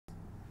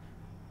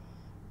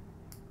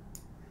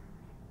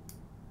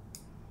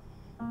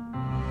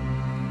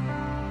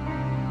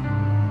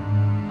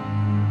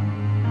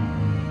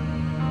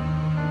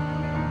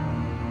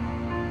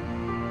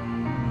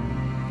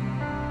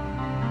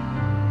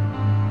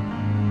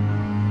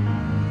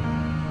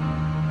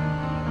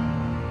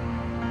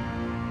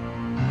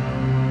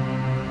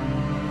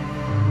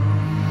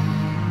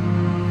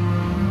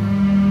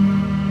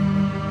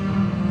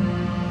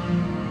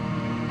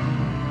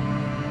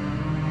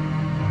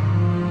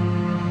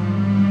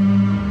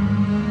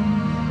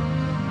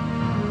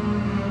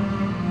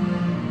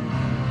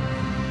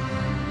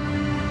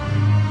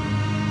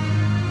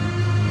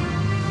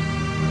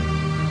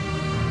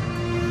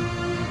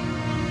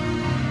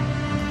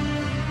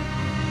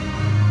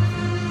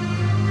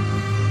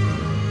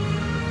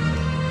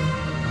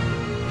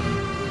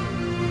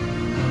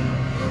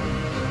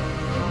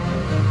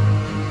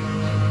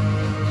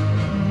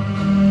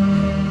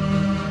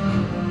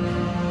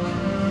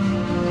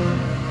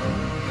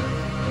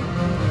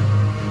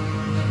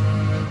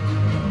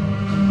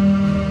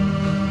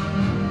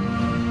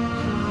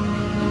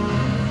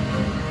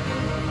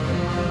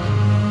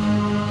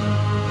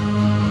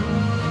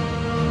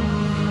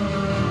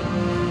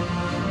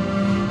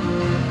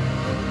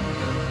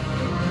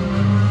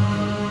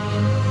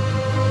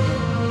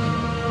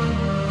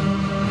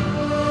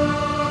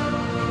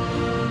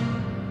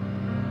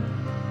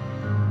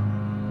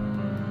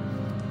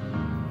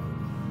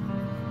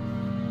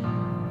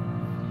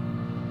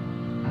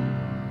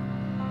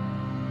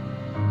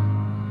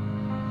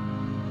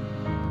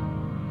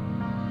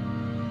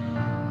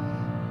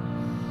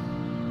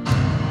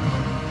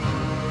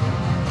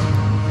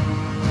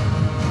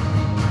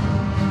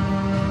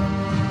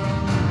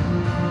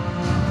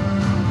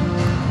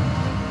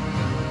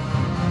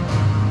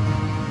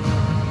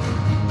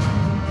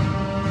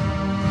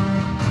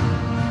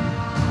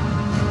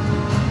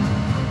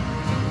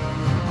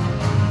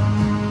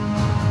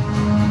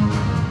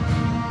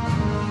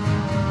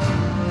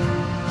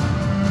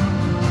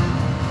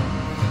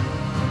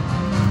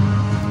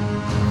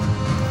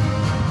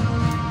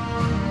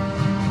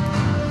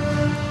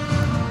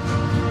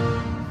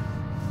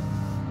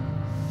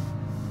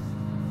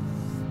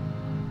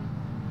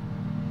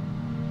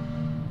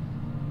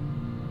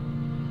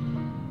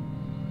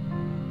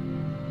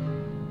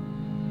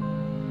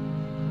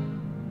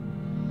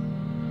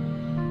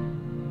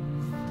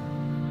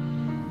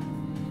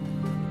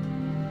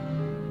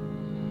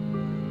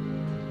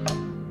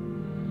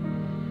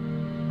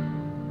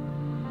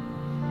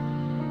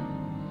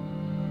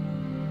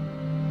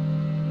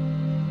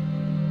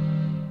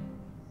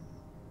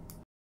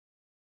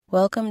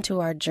Welcome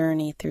to our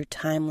journey through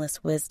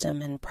timeless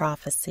wisdom and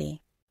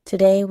prophecy.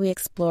 Today we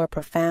explore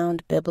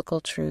profound biblical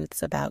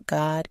truths about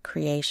God,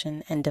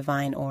 creation, and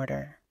divine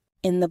order.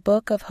 In the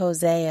book of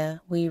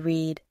Hosea, we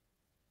read,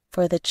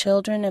 "For the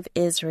children of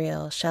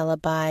Israel shall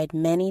abide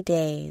many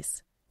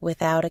days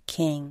without a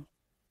king,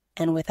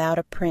 and without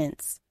a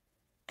prince,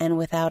 and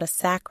without a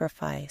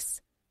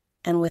sacrifice,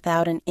 and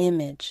without an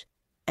image,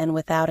 and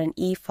without an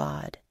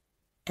ephod,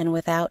 and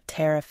without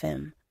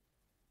teraphim.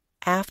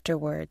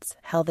 Afterwards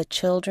shall the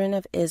children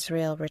of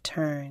Israel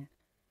return,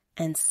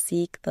 and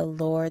seek the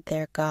Lord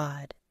their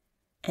God,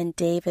 and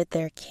David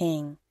their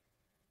king,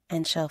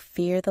 and shall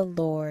fear the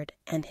Lord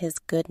and his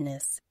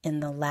goodness in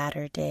the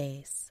latter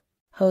days."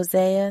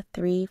 Hosea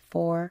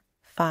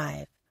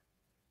 3:4-5.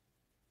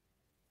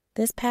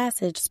 This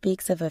passage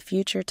speaks of a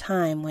future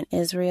time when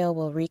Israel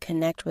will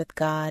reconnect with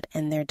God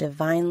and their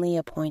divinely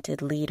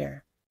appointed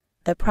leader.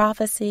 The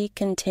prophecy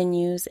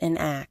continues in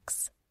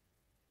Acts.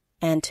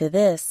 "And to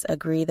this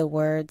agree the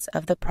words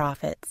of the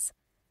prophets,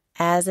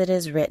 as it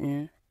is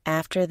written,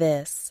 After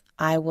this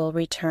I will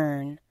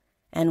return,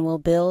 and will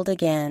build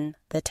again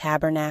the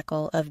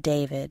tabernacle of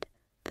David,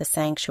 the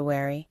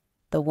sanctuary,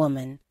 the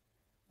woman,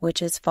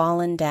 which is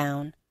fallen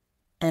down,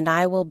 and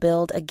I will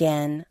build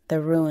again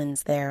the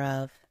ruins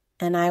thereof,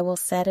 and I will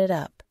set it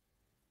up,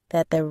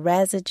 that the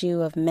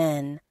residue of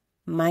men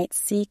might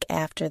seek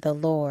after the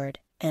Lord,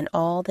 and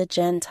all the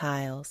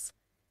Gentiles,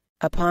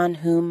 upon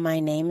whom my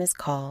name is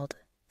called,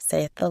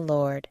 saith the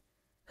Lord,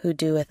 who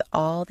doeth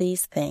all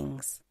these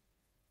things.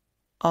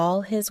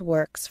 All his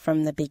works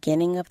from the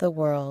beginning of the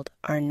world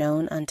are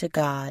known unto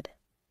God."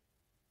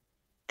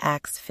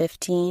 Acts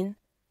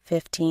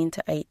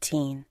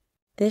 15:15-18.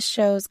 This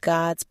shows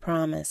God's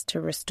promise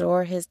to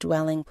restore his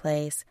dwelling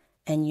place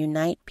and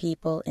unite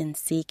people in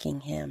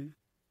seeking him.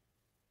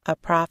 A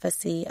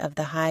prophecy of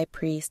the high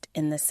priest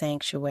in the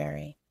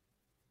sanctuary.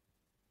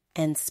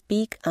 "And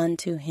speak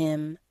unto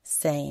him,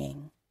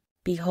 saying,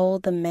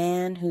 Behold the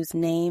man whose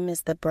name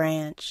is the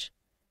branch,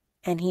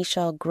 and he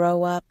shall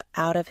grow up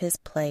out of his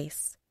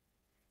place,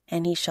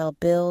 and he shall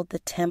build the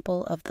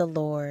temple of the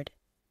Lord.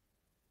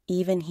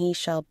 Even he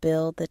shall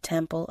build the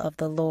temple of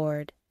the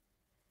Lord,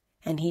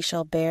 and he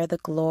shall bear the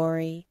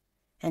glory,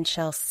 and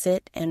shall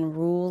sit and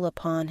rule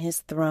upon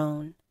his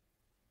throne.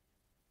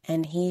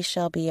 And he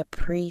shall be a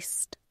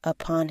priest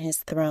upon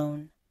his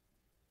throne,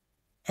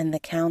 and the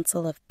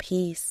counsel of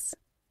peace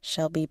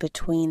shall be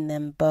between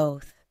them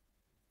both,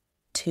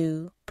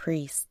 2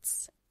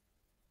 priests."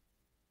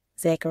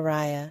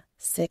 Zechariah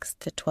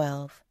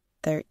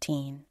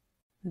 6-12-13.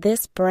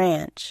 This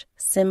branch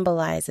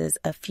symbolizes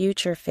a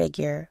future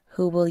figure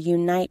who will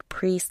unite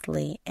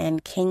priestly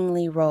and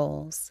kingly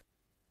roles.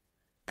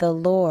 The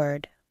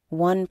Lord,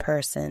 one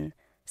person,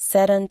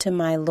 said unto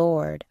my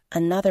Lord,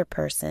 another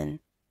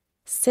person,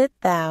 Sit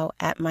thou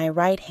at my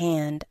right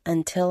hand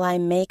until I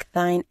make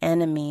thine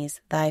enemies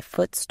thy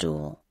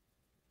footstool.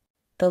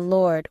 The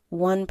Lord,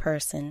 one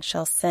person,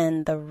 shall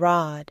send the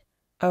rod,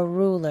 a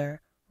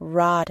ruler,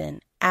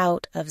 rodden,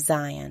 out of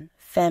Zion,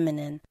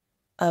 feminine,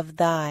 of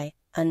thy,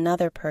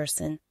 another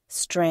person,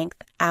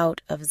 strength out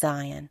of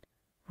Zion.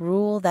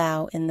 Rule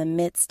thou in the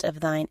midst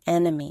of thine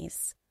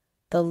enemies.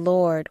 The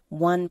Lord,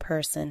 one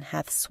person,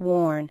 hath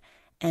sworn,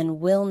 and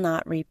will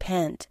not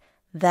repent.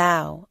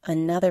 Thou,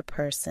 another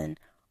person,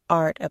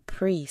 art a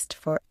priest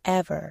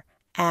forever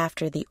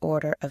after the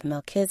order of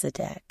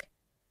Melchizedek.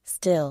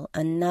 Still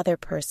another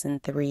person,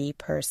 3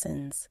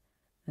 persons,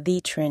 the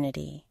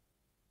Trinity.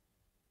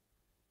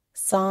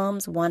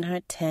 Psalms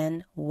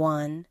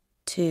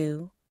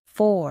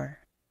 110:1-4.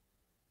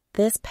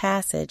 This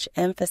passage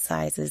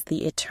emphasizes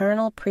the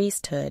eternal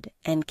priesthood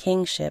and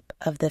kingship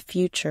of the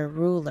future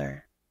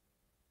ruler.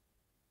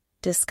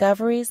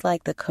 Discoveries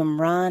like the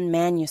Qumran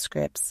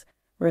manuscripts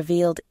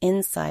revealed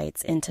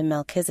insights into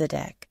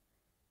Melchizedek,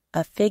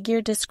 a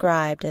figure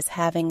described as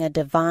having a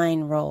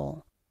divine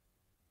role.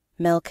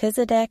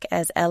 Melchizedek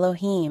as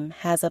Elohim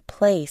has a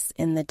place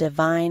in the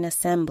divine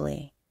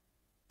assembly,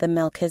 the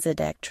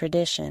Melchizedek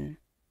tradition.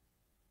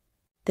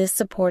 This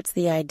supports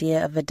the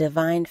idea of a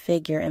divine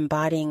figure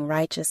embodying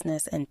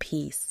righteousness and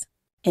peace.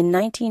 In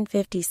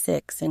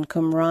 1956, in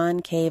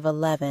Qumran Cave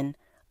 11,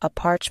 a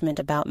parchment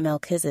about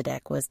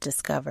Melchizedek was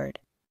discovered.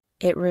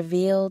 It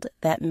revealed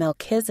that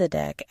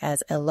Melchizedek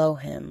as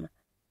Elohim,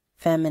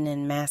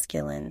 feminine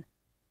masculine,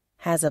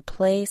 has a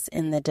place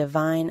in the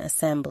divine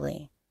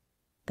assembly,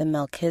 the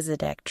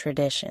Melchizedek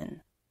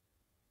tradition.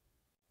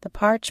 The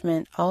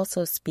parchment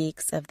also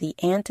speaks of the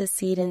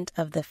antecedent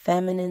of the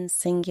feminine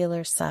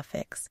singular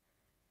suffix,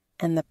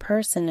 and the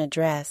person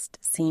addressed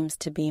seems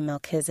to be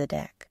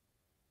Melchizedek.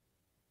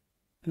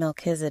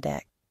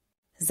 Melchizedek.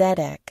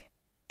 Zedek,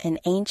 an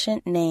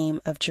ancient name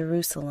of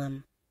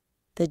Jerusalem,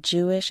 the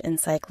Jewish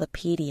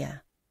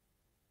encyclopedia.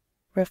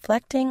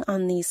 Reflecting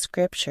on these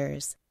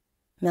scriptures,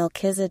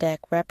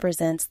 Melchizedek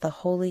represents the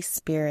Holy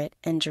Spirit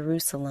and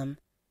Jerusalem,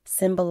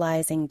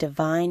 symbolizing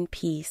divine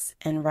peace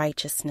and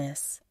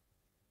righteousness.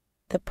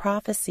 The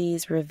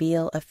prophecies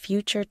reveal a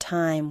future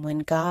time when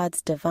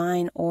God's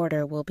divine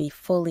order will be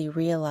fully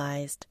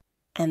realized,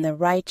 and the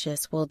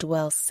righteous will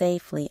dwell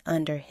safely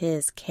under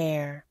his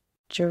care.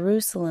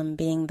 Jerusalem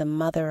being the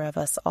mother of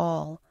us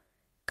all,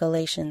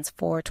 Galatians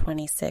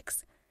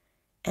 4:26,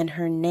 and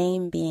her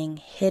name being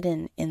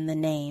hidden in the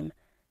name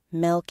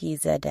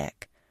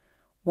Melchizedek,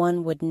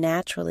 one would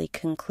naturally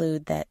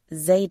conclude that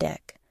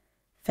Zadok,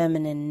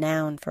 feminine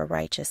noun for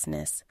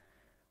righteousness,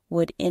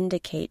 would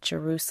indicate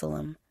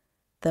Jerusalem,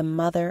 the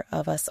mother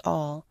of us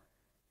all,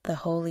 the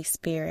Holy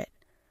Spirit,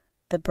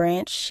 the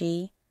branch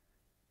she,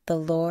 the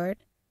Lord,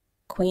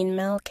 Queen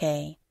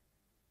Melche,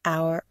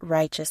 our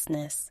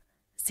righteousness,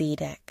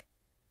 Zedek,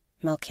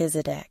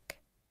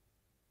 Melchizedek.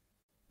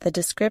 The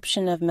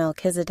description of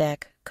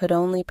Melchizedek could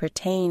only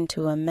pertain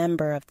to a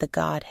member of the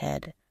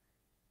Godhead,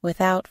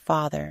 without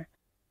father,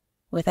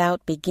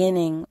 without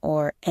beginning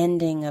or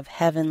ending of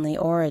heavenly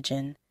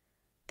origin,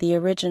 the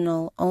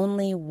original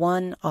only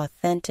one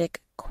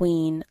authentic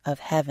Queen of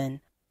Heaven,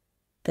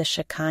 the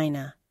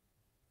Shekinah.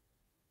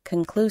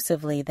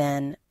 Conclusively,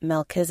 then,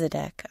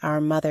 Melchizedek,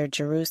 our mother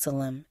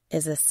Jerusalem,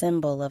 is a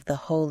symbol of the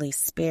Holy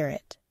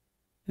Spirit.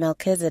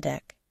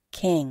 Melchizedek,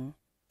 king,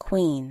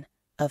 queen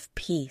of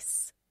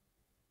peace.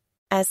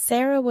 As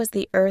Sarah was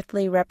the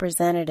earthly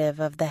representative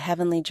of the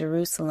heavenly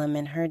Jerusalem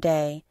in her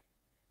day,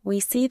 we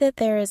see that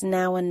there is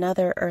now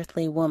another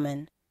earthly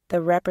woman,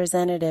 the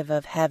representative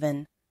of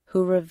heaven,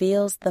 who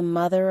reveals the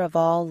mother of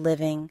all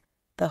living,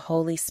 the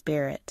Holy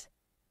Spirit.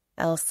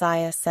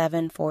 Isaiah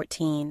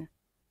 7:14,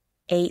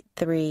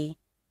 8:3,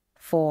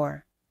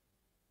 4.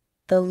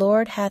 The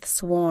Lord hath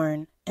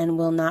sworn and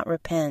will not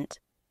repent,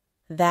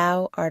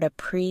 thou art a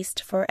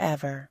priest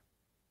forever.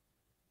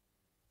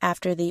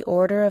 After the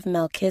order of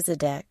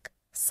Melchizedek,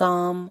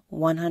 Psalm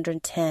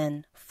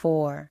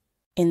 110:4.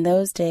 In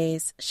those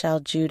days shall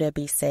Judah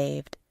be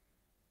saved,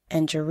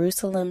 and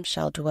Jerusalem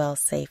shall dwell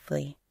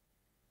safely.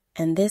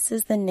 And this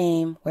is the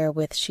name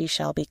wherewith she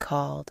shall be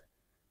called,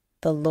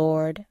 the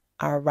Lord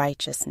our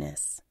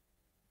righteousness.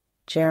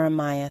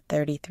 Jeremiah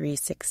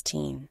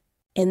 33:16.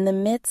 In the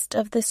midst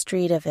of the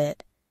street of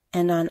it,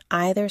 and on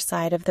either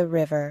side of the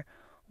river,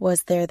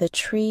 was there the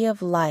tree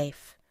of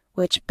life,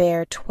 which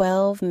bare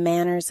 12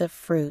 manners of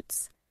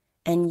fruits,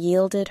 and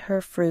yielded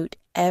her fruit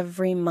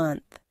every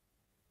month,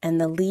 and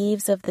the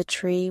leaves of the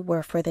tree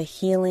were for the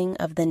healing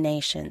of the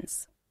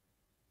nations.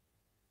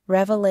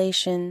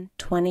 Revelation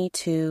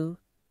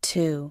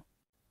 22:2,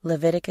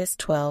 Leviticus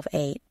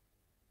 12:8.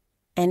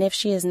 And if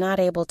she is not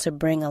able to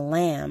bring a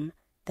lamb,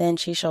 then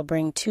she shall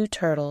bring 2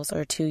 turtles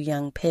or 2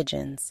 young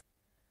pigeons,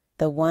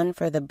 the one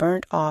for the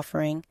burnt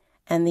offering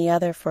and the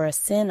other for a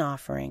sin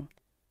offering,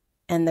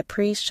 and the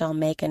priest shall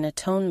make an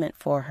atonement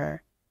for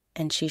her,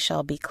 and she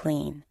shall be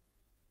clean.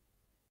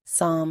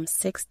 Psalm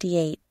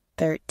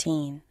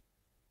 68:13.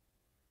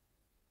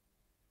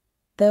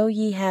 Though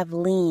ye have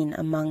lien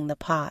among the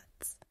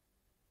pots,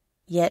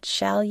 yet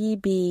shall ye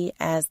be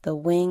as the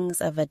wings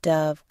of a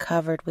dove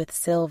covered with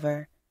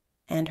silver,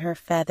 and her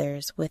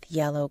feathers with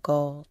yellow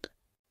gold.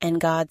 And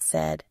God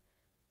said,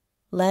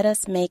 Let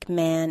us make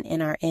man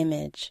in our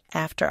image,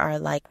 after our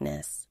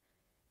likeness,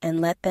 and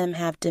let them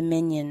have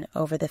dominion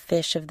over the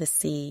fish of the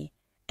sea,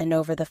 and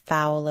over the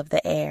fowl of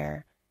the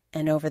air,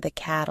 and over the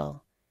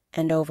cattle,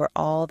 and over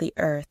all the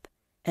earth,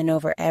 and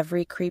over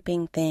every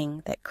creeping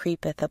thing that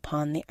creepeth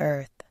upon the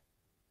earth.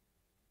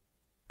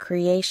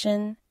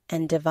 Creation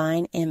and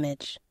divine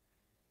image,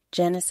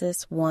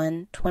 Genesis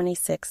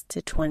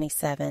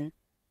 1:26-27,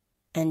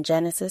 and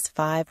Genesis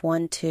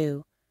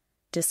 5:1-2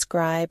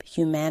 describe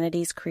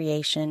humanity's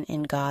creation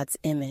in God's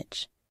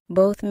image.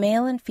 Both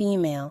male and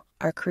female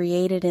are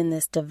created in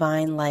this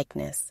divine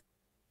likeness,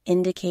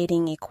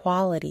 indicating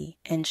equality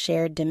and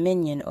shared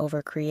dominion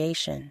over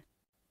creation.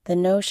 The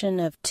notion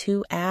of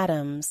 2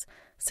 Adams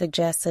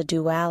suggests a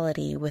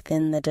duality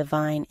within the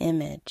divine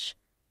image.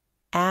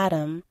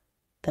 Adam,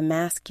 the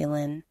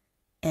masculine,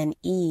 and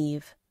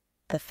Eve,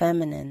 the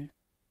feminine,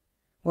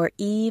 where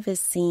Eve is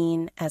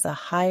seen as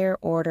a higher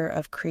order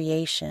of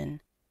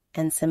creation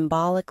and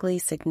symbolically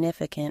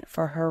significant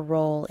for her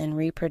role in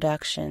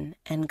reproduction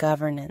and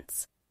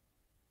governance.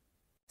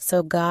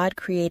 So God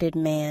created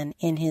man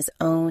in his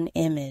own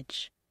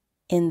image.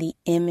 In the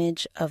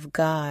image of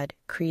God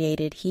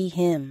created he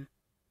him.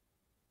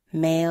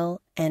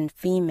 Male and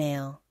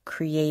female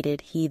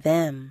created he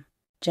them.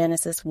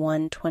 Genesis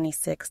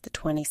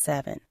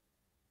 1:26-27.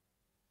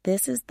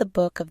 This is the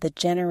book of the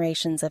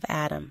generations of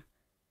Adam.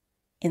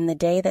 In the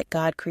day that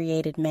God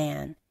created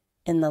man,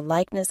 in the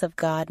likeness of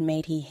God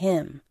made he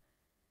him.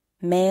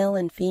 Male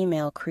and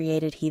female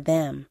created he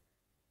them,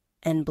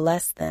 and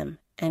blessed them,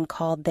 and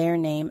called their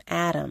name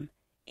Adam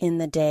in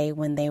the day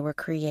when they were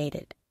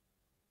created.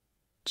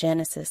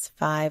 Genesis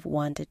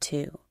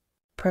 5:1-2.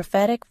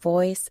 Prophetic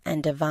voice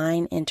and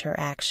divine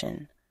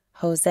interaction,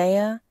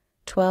 Hosea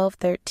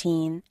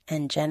 12:13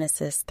 and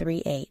Genesis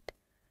 3:8.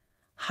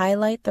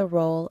 Highlight the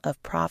role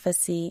of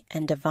prophecy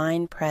and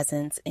divine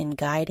presence in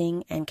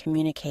guiding and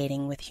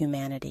communicating with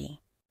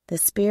humanity. The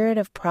spirit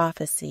of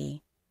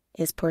prophecy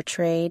is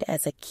portrayed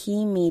as a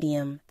key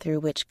medium through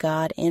which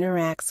God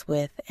interacts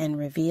with and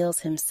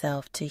reveals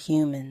himself to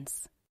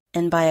humans.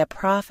 And by a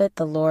prophet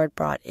the Lord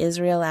brought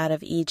Israel out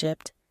of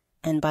Egypt,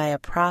 and by a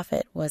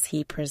prophet was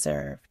he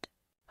preserved.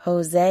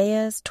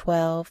 Hosea's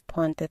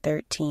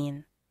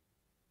 12:13.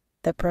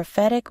 The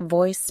prophetic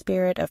voice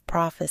spirit of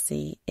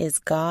prophecy is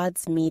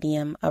God's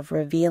medium of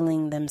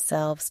revealing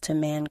themselves to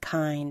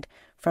mankind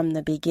from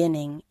the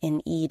beginning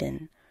in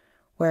Eden,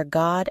 where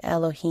God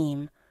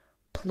Elohim,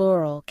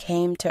 plural,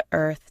 came to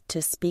earth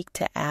to speak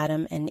to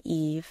Adam and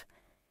Eve,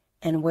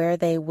 and where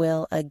they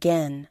will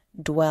again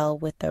dwell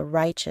with the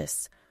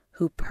righteous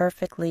who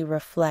perfectly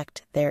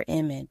reflect their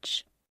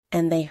image.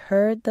 And they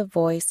heard the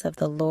voice of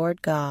the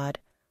Lord God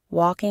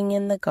walking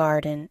in the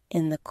garden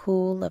in the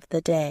cool of the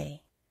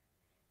day.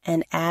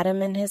 And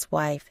Adam and his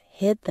wife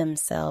hid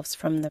themselves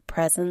from the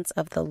presence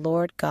of the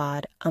Lord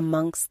God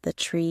amongst the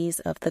trees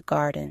of the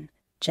garden.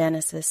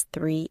 Genesis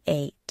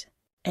 3:8.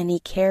 And he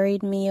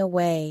carried me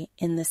away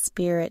in the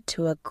spirit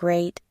to a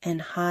great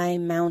and high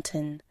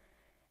mountain,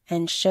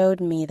 and showed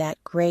me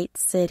that great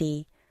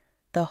city,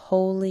 the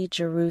holy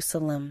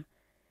Jerusalem,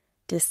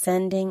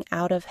 descending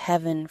out of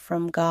heaven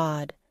from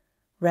God.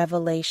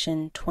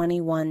 Revelation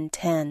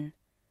 21:10.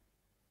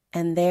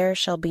 And there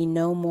shall be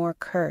no more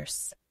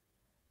curse,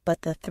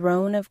 but the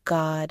throne of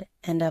God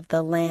and of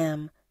the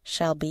Lamb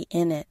shall be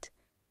in it,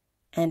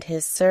 and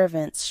his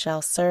servants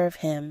shall serve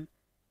him,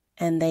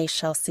 and they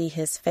shall see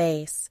his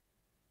face,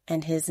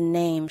 and his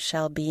name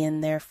shall be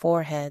in their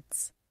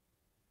foreheads.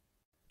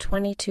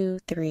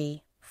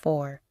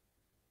 22:3-4.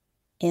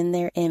 In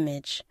their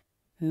image,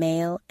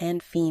 male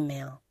and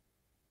female.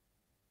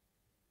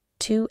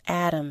 2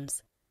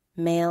 Adams,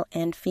 male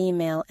and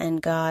female,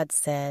 and God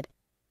said,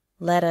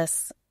 "Let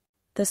us."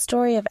 The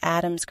story of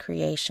Adam's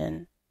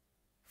creation,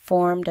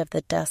 formed of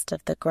the dust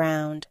of the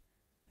ground,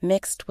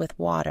 mixed with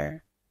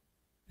water,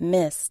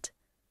 mist,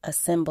 a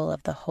symbol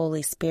of the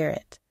Holy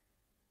Spirit,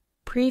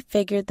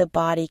 prefigured the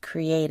body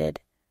created,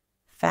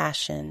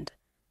 fashioned,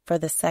 for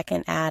the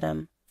second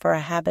Adam, for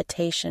a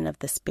habitation of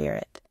the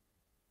Spirit.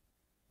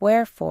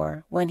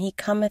 Wherefore, when he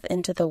cometh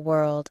into the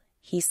world,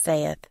 he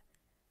saith,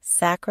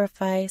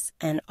 Sacrifice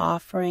and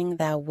offering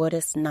thou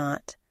wouldest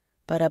not,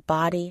 but a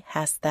body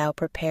hast thou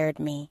prepared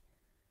me.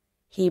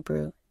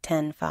 Hebrew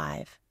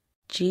 10:5.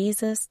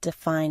 Jesus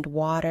defined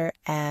water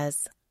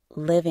as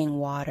living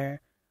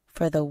water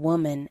for the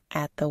woman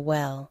at the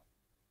well.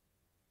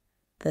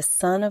 The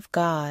Son of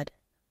God,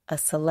 a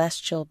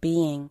celestial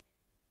being,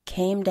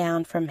 came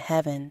down from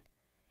heaven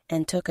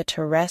and took a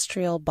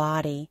terrestrial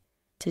body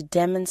to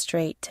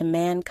demonstrate to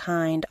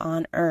mankind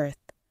on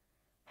earth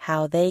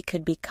how they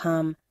could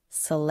become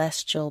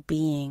celestial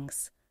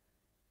beings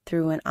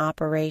through an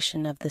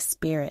operation of the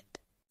Spirit.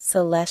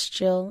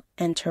 Celestial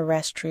and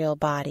terrestrial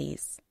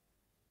bodies.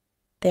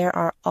 There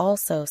are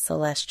also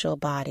celestial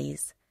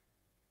bodies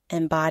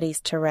and bodies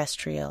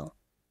terrestrial,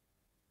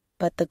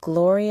 but the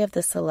glory of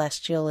the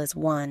celestial is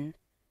one,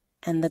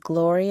 and the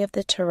glory of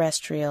the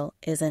terrestrial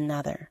is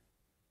another.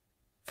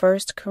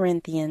 1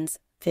 Corinthians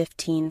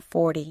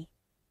 15:40.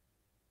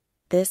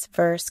 This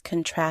verse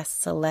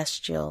contrasts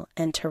celestial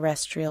and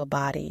terrestrial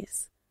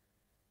bodies,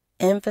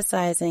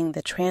 emphasizing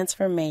the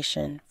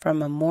transformation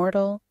from a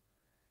mortal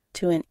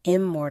to an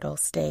immortal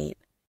state.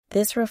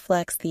 This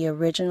reflects the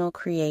original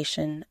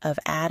creation of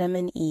Adam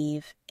and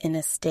Eve in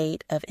a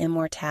state of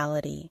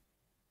immortality,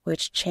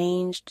 which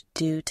changed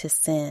due to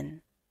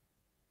sin.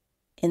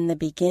 In the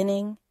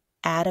beginning,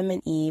 Adam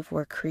and Eve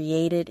were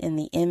created in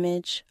the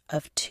image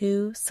of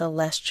 2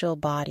 celestial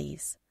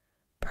bodies,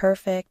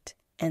 perfect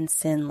and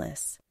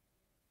sinless,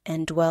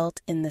 and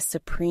dwelt in the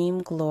supreme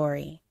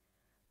glory,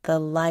 the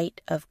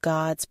light of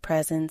God's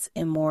presence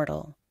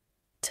immortal,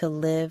 to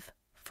live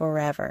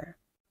forever.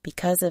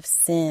 Because of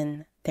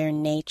sin, their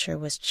nature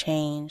was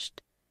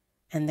changed,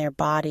 and their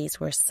bodies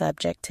were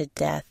subject to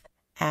death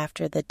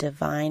after the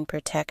divine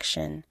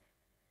protection.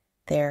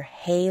 Their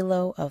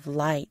halo of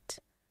light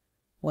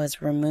was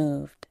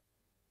removed.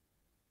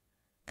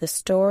 The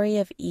story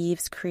of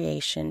Eve's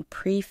creation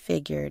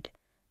prefigured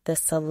the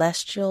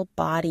celestial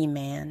body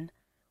man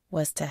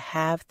was to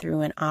have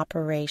through an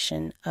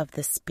operation of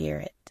the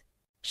Spirit.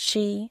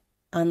 She,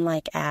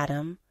 unlike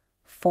Adam,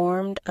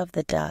 formed of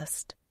the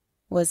dust,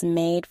 was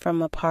made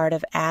from a part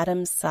of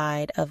Adam's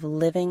side of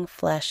living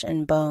flesh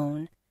and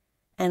bone,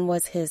 and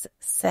was his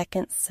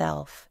second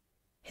self,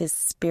 his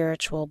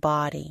spiritual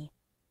body.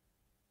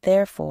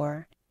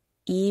 Therefore,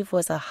 Eve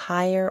was a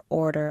higher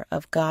order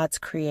of God's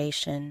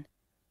creation,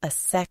 a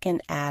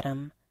second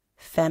Adam,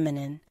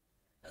 feminine,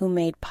 who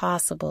made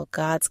possible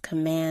God's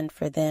command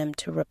for them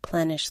to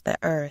replenish the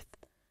earth,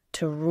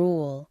 to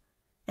rule,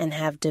 and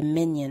have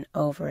dominion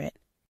over it.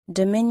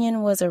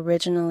 Dominion was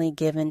originally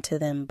given to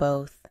them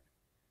both.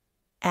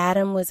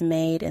 Adam was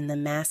made in the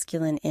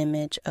masculine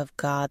image of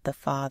God the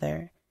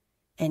Father,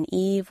 and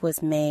Eve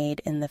was made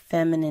in the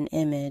feminine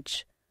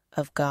image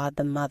of God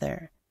the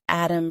Mother.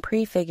 Adam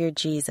prefigured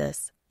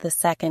Jesus, the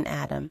second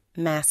Adam,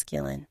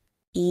 masculine.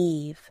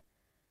 Eve,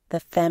 the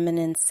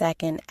feminine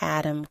second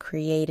Adam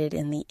created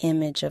in the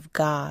image of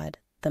God,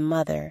 the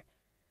Mother,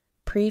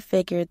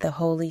 prefigured the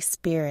Holy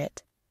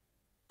Spirit,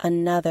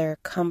 another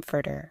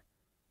Comforter,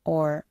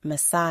 or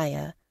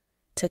Messiah,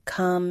 to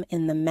come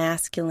in the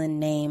masculine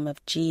name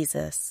of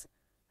Jesus,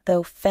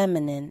 though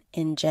feminine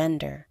in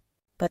gender,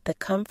 but the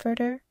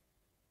Comforter,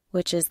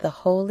 which is the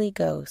Holy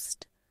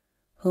Ghost,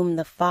 whom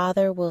the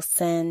Father will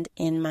send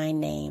in my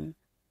name.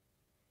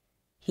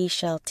 He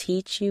shall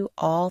teach you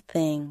all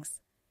things,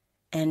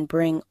 and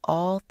bring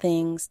all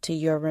things to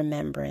your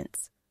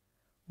remembrance,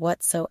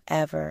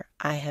 whatsoever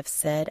I have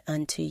said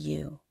unto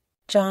you.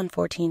 John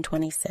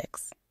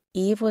 14:26.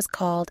 Eve was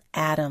called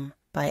Adam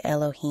by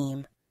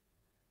Elohim.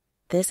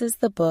 This is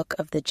the book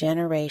of the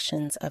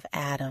generations of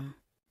Adam.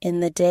 In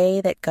the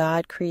day that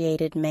God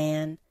created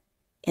man,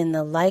 in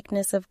the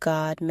likeness of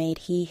God made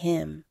he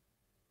him.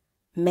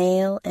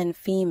 Male and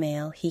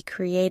female he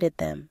created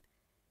them,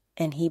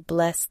 and he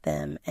blessed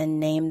them and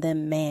named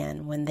them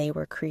man when they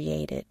were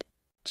created.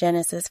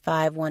 Genesis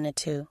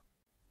 5:1-2.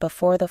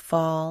 Before the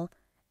fall,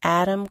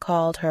 Adam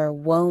called her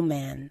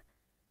woman,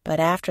 but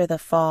after the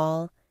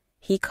fall,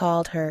 he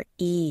called her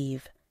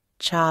Eve,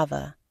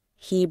 Chava,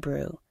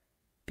 Hebrew,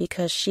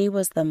 because she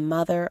was the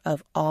mother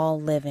of all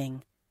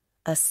living,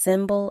 a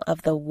symbol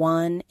of the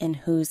one in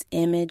whose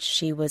image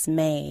she was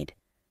made,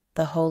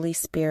 the Holy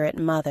Spirit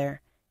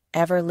Mother,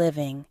 ever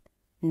living,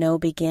 no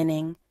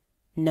beginning,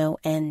 no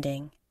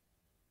ending.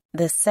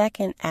 The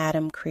second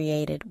Adam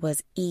created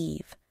was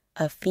Eve,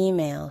 a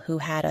female who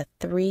had a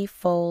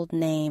threefold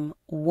name: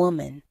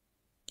 woman,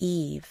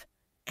 Eve,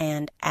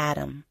 and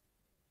Adam.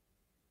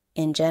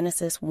 In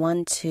Genesis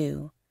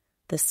 1:2,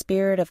 the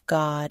Spirit of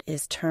God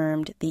is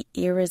termed the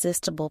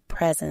irresistible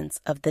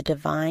presence of the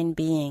divine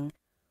being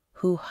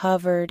who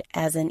hovered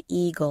as an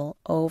eagle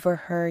over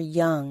her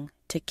young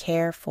to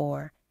care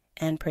for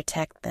and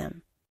protect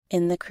them.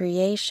 In the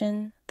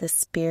creation, the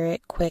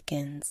Spirit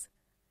quickens,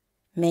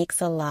 makes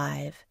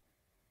alive,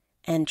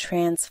 and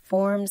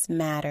transforms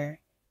matter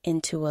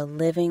into a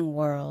living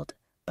world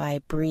by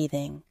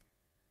breathing,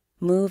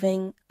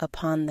 moving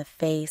upon the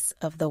face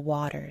of the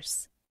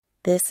waters.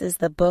 This is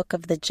the book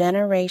of the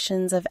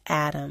generations of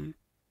Adam.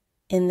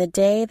 In the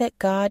day that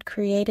God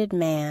created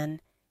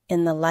man,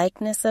 in the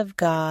likeness of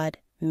God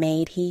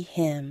made he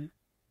him.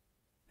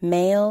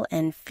 Male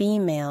and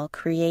female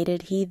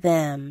created he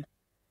them,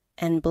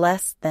 and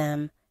blessed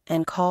them,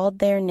 and called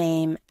their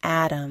name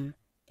Adam,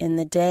 in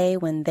the day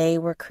when they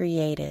were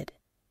created.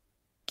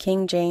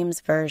 King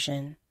James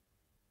Version.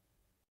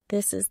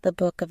 This is the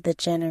book of the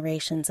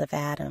generations of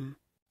Adam.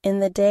 In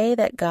the day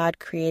that God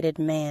created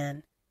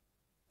man,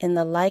 in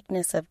the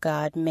likeness of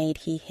God made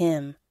he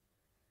him.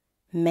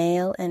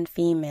 Male and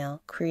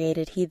female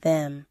created he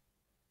them,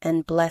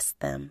 and blessed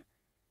them,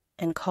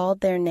 and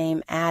called their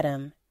name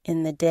Adam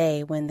in the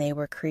day when they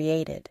were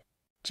created.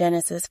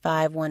 Genesis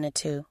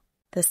 5:1-2.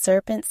 The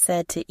serpent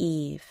said to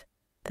Eve,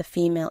 the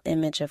female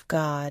image of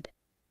God,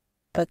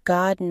 but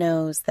God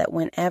knows that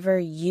whenever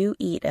you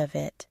eat of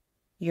it,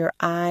 your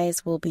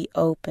eyes will be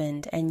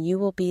opened, and you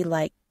will be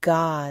like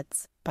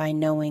gods by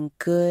knowing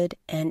good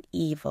and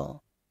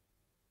evil.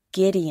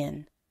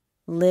 Gideon,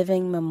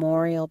 Living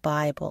Memorial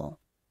Bible.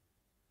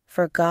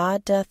 For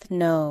God doth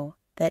know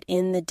that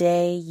in the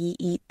day ye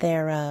eat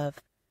thereof,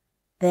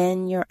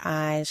 then your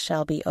eyes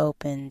shall be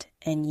opened,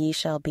 and ye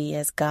shall be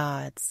as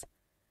gods,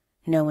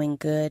 knowing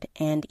good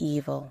and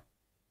evil.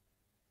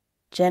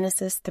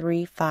 Genesis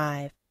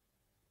 3:5.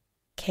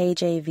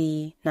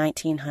 KJV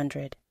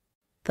 1900.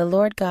 The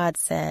Lord God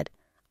said,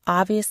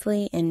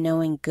 obviously in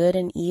knowing good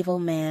and evil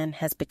man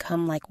has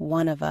become like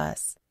one of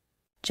us.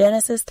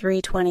 Genesis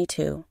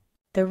 3:22.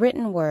 The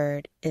written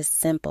word is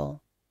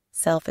simple,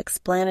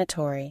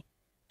 self-explanatory,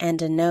 and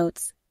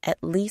denotes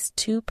at least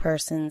two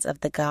persons of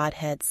the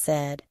Godhead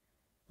said,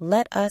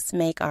 let us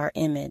make our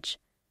image,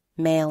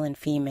 male and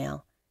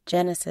female.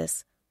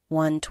 Genesis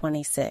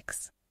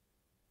 1:26.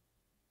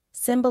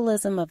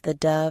 Symbolism of the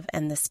dove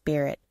and the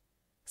Spirit.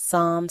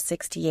 Psalm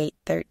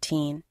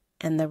 68:13,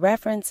 and the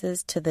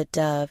references to the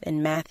dove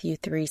in Matthew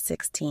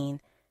 3:16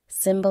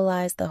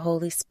 symbolize the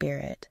Holy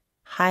Spirit,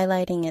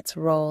 highlighting its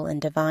role in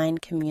divine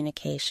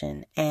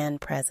communication and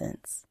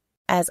presence.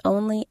 As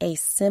only a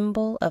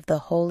symbol of the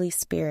Holy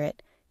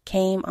Spirit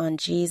came on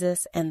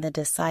Jesus and the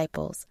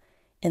disciples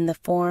in the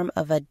form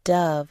of a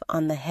dove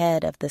on the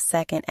head of the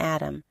second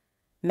Adam,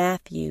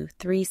 Matthew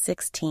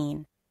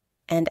 3:16,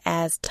 and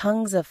as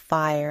tongues of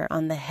fire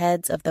on the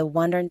heads of the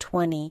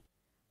 120,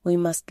 we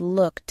must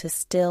look to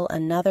still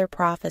another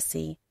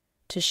prophecy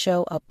to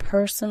show a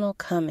personal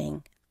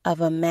coming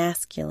of a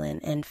masculine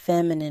and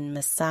feminine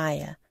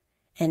Messiah,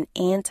 an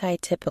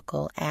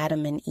antitypical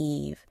Adam and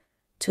Eve,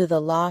 to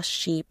the lost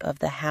sheep of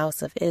the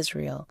house of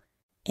Israel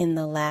in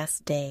the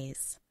last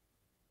days.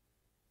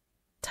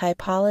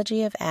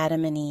 Typology of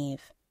Adam and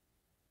Eve.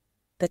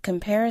 The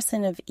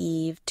comparison of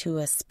Eve to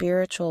a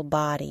spiritual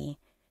body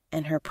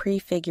and her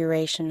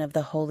prefiguration of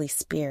the Holy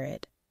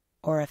Spirit,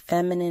 or a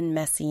feminine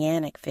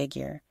messianic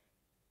figure,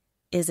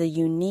 is a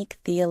unique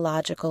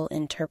theological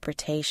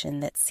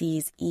interpretation that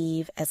sees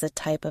Eve as a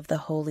type of the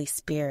Holy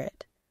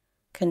Spirit,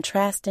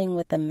 contrasting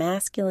with the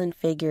masculine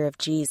figure of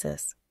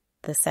Jesus,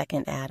 the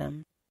second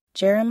Adam.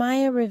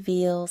 Jeremiah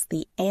reveals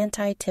the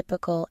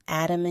antitypical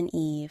Adam and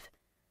Eve,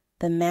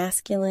 the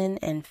masculine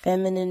and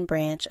feminine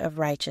branch of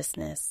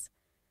righteousness,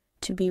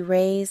 to be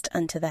raised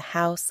unto the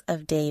house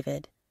of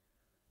David,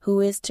 who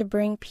is to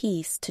bring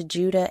peace to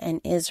Judah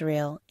and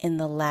Israel in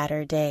the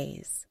latter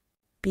days.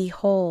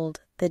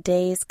 Behold, the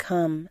days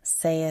come,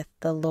 saith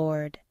the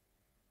Lord,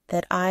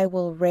 that I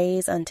will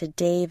raise unto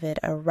David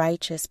a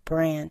righteous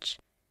branch,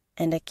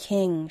 and a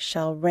king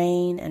shall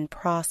reign and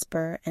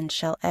prosper, and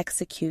shall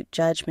execute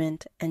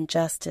judgment and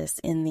justice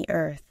in the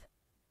earth.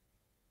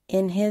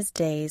 In his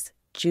days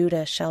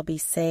Judah shall be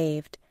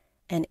saved,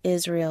 and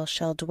Israel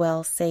shall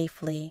dwell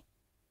safely.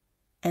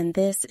 And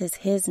this is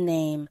his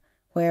name,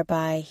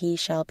 whereby he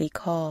shall be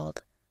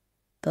called,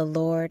 the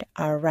Lord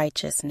our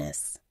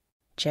righteousness.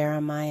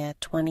 Jeremiah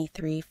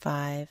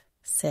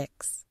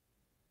 23:5-6.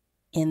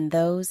 In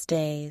those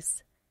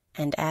days,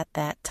 and at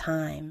that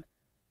time,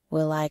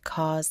 will I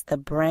cause the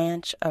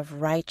branch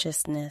of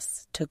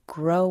righteousness to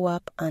grow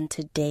up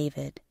unto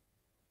David,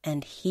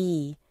 and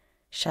he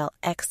shall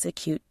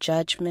execute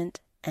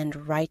judgment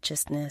and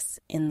righteousness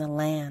in the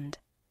land.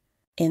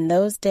 In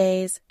those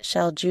days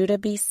shall Judah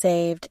be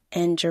saved,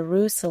 and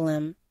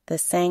Jerusalem, the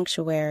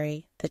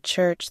sanctuary, the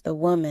church, the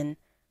woman,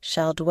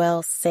 shall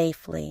dwell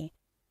safely.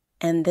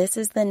 And this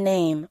is the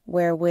name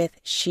wherewith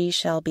she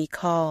shall be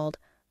called,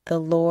 the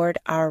Lord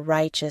our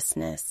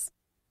righteousness.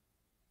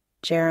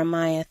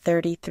 Jeremiah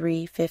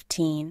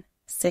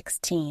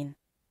 33:15-16.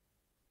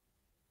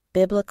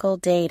 Biblical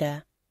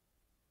data.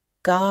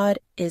 God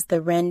is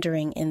the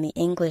rendering in the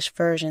English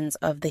versions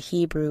of the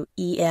Hebrew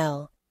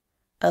El,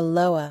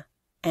 Eloah,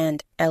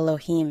 and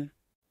Elohim.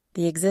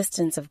 The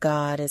existence of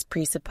God is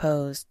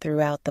presupposed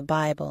throughout the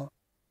Bible,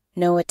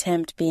 no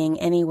attempt being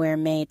anywhere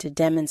made to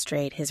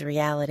demonstrate his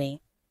reality.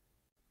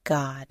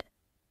 God.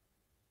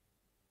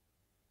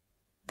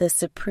 The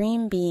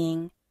Supreme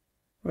Being,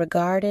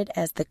 regarded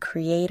as the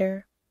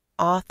creator,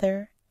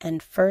 author,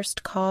 and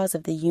first cause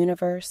of the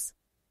universe,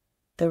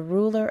 the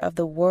ruler of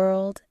the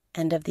world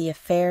and of the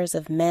affairs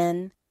of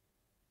men,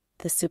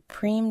 the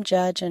supreme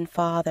judge and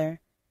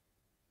father,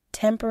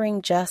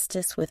 tempering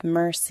justice with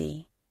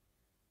mercy,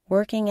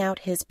 working out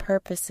his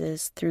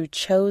purposes through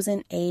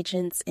chosen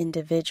agents,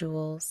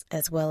 individuals,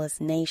 as well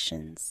as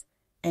nations,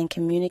 and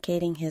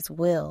communicating his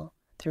will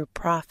through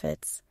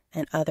prophets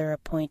and other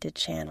appointed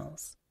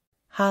channels.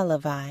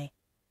 Ha-Levi.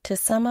 To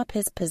sum up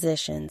his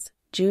positions,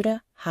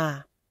 Judah,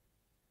 Ha.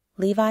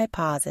 Levi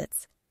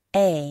posits,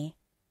 A,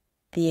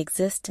 the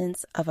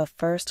existence of a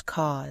first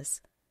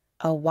cause,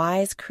 a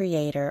wise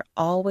creator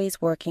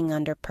always working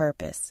under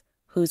purpose,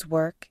 whose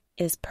work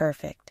is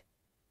perfect.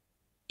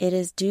 It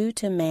is due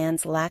to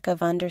man's lack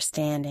of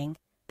understanding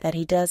that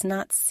he does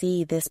not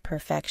see this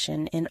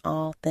perfection in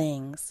all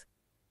things.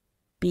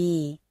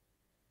 B,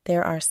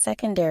 there are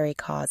secondary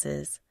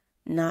causes,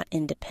 not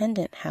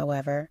independent,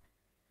 however,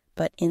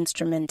 but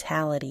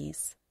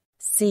instrumentalities.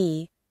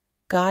 C,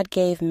 God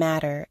gave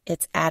matter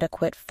its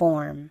adequate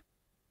form.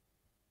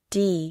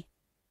 D,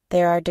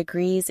 there are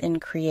degrees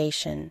in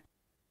creation.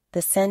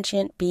 The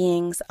sentient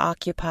beings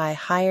occupy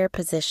higher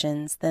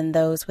positions than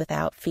those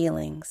without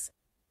feelings.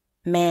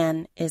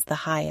 Man is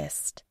the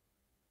highest.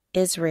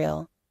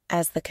 Israel,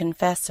 as the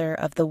confessor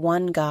of the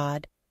one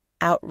God,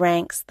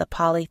 outranks the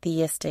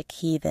polytheistic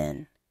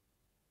heathen.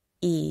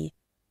 E,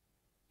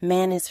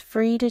 man is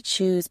free to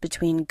choose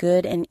between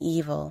good and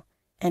evil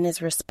and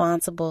is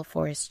responsible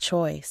for his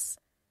choice.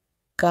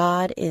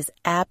 God is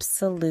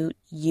absolute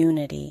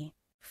unity.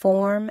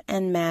 Form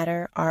and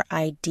matter are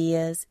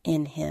ideas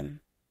in him.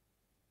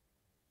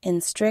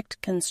 In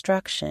strict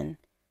construction,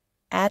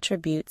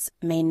 attributes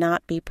may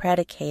not be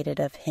predicated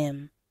of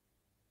him.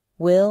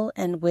 Will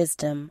and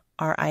wisdom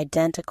are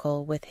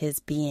identical with his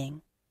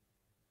being.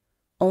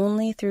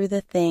 Only through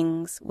the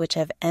things which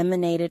have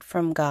emanated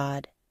from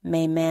God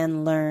may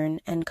man learn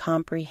and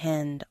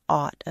comprehend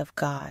aught of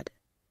God.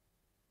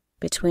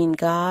 Between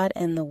God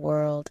and the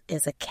world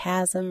is a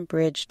chasm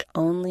bridged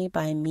only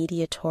by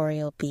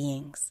mediatorial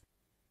beings,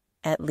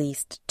 at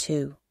least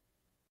two.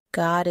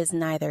 God is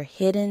neither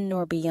hidden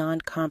nor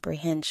beyond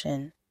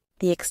comprehension.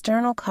 The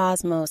external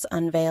cosmos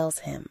unveils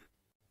him.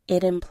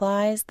 It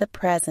implies the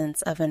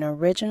presence of an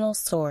original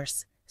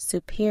source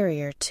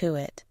superior to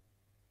it.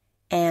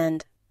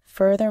 And,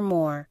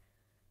 furthermore,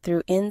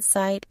 through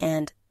insight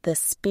and the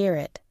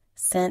Spirit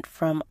sent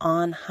from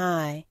on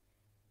high,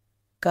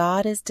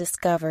 God is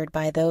discovered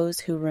by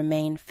those who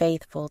remain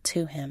faithful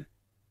to him.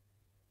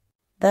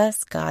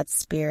 Thus God's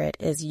Spirit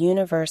is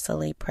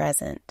universally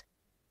present.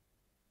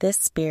 This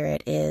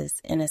Spirit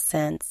is, in a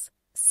sense,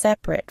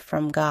 separate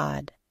from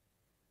God,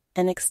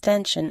 an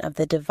extension of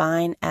the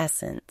divine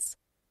essence,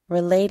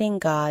 relating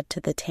God to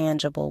the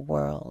tangible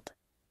world.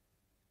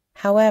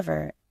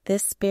 However,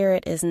 this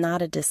Spirit is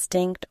not a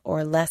distinct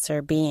or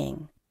lesser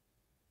being.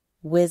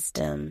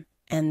 Wisdom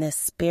and this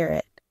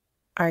Spirit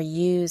are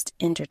used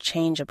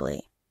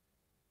interchangeably.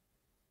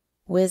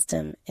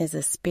 Wisdom is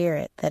a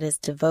spirit that is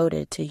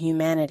devoted to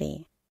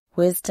humanity.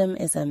 Wisdom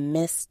is a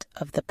mist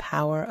of the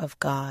power of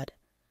God,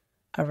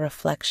 a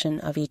reflection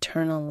of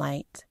eternal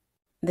light.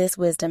 This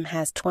wisdom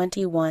has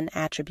 21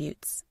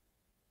 attributes.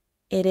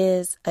 It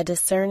is a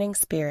discerning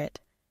spirit,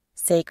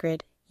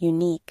 sacred,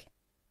 unique,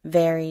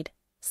 varied,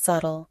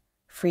 subtle,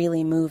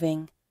 freely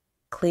moving,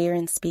 clear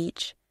in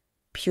speech,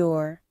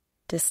 pure,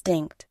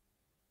 distinct,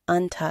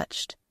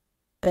 untouched,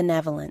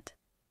 benevolent,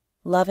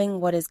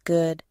 loving what is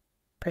good,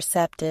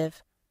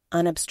 perceptive,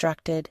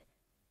 unobstructed,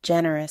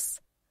 generous,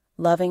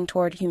 loving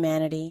toward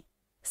humanity,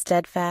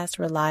 steadfast,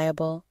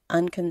 reliable,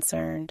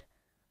 unconcerned,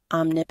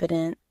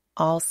 omnipotent,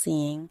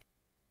 all-seeing,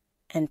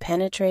 and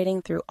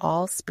penetrating through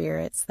all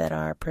spirits that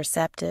are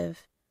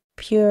perceptive,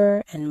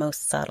 pure, and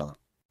most subtle.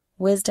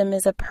 Wisdom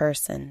is a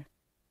person,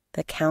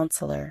 the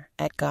counselor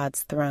at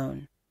God's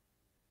throne,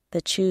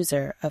 the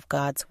chooser of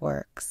God's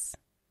works.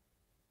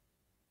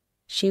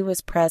 She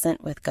was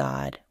present with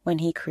God when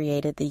He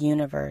created the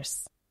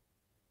universe.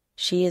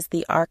 She is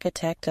the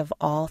architect of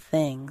all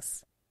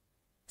things.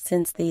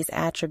 Since these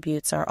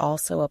attributes are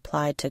also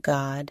applied to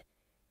God,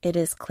 it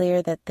is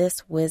clear that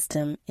this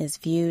wisdom is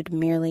viewed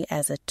merely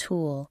as a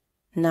tool,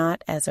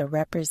 not as a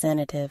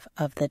representative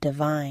of the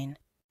divine.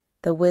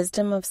 The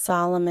wisdom of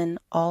Solomon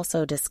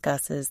also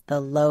discusses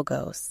the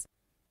Logos,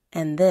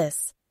 and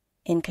this,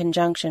 in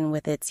conjunction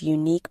with its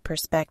unique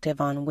perspective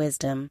on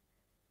wisdom,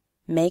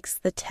 makes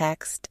the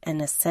text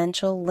an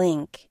essential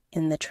link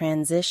in the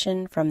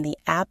transition from the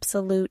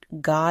absolute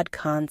God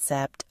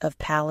concept of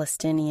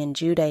Palestinian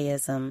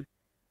Judaism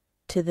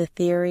to the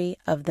theory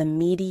of the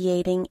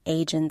mediating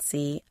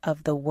agency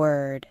of the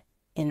Word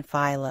in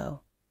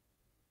Philo.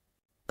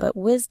 But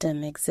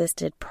wisdom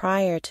existed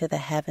prior to the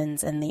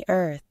heavens and the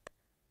earth.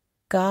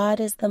 God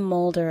is the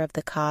molder of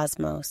the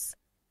cosmos,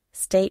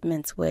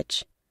 statements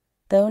which,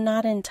 though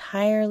not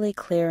entirely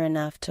clear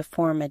enough to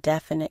form a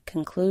definite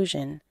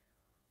conclusion,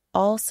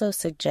 also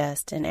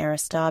suggest in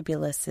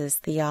Aristobulus's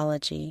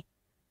theology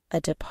a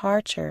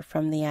departure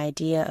from the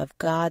idea of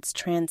God's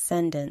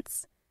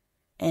transcendence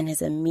and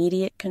His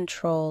immediate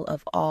control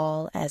of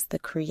all as the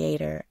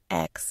creator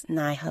ex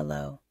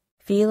nihilo.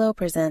 Philo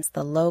presents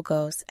the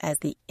Logos as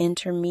the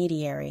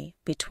intermediary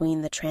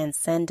between the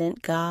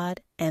transcendent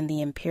God and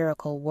the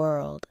empirical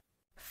world.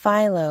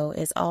 Philo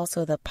is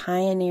also the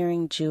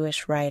pioneering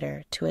Jewish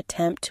writer to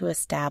attempt to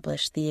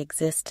establish the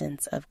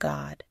existence of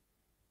God.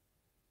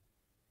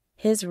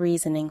 His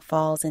reasoning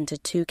falls into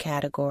two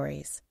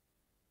categories: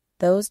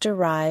 those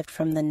derived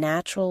from the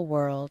natural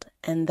world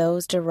and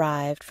those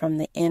derived from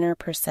the inner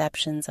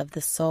perceptions of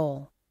the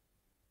soul.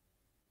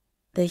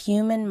 The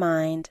human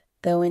mind,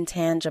 though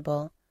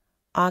intangible,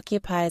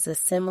 occupies a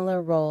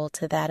similar role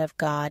to that of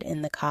God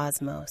in the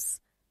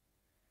cosmos.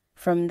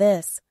 From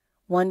this,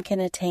 one can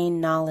attain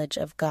knowledge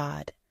of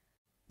God.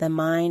 The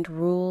mind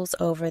rules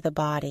over the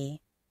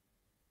body.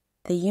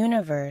 The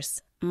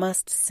universe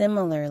must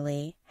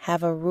similarly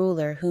have a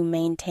ruler who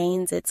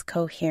maintains its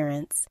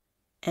coherence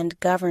and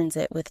governs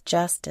it with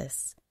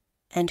justice,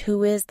 and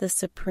who is the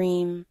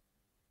supreme.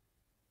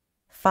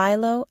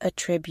 Philo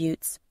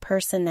attributes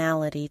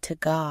personality to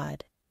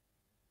God.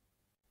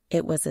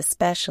 It was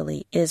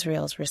especially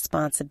Israel's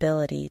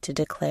responsibility to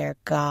declare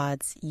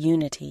God's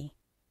unity.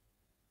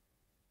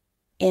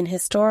 In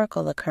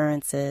historical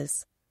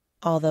occurrences,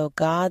 although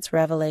God's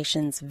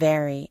revelations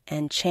vary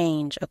and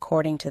change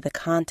according to the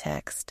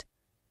context,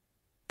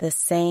 the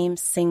same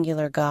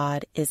singular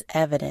God is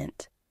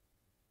evident.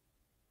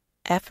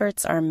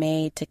 Efforts are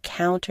made to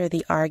counter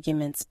the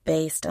arguments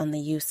based on the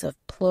use of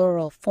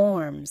plural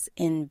forms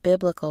in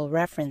biblical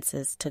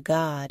references to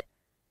God,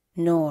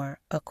 nor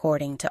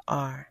according to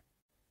R.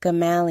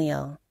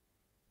 Gamaliel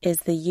is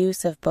the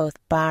use of both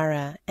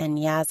bara and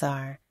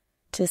yazar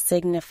to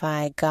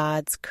signify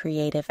God's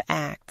creative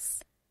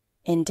acts,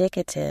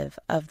 indicative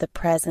of the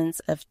presence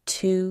of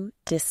two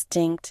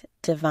distinct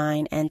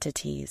divine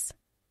entities.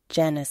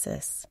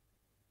 Genesis.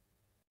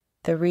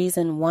 The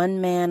reason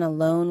one man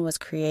alone was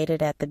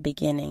created at the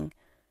beginning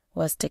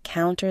was to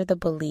counter the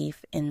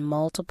belief in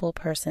multiple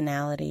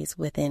personalities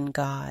within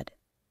God.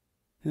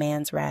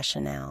 Man's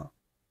rationale,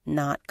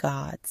 not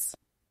God's.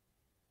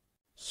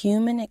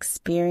 Human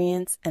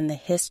experience and the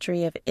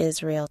history of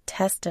Israel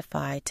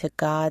testify to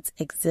God's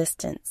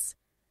existence,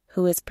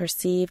 who is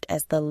perceived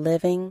as the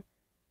living,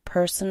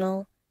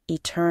 personal,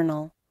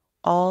 eternal,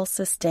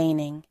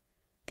 all-sustaining,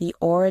 the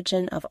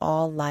origin of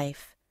all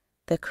life,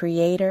 the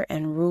creator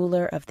and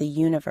ruler of the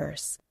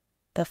universe,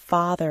 the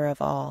Father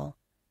of all,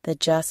 the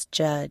just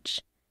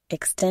judge,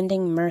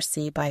 extending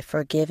mercy by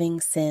forgiving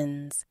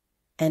sins,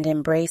 and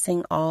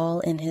embracing all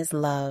in His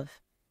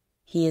love.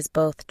 He is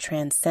both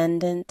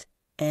transcendent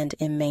and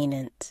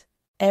immanent.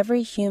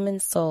 Every human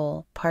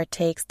soul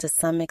partakes to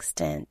some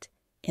extent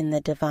in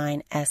the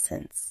divine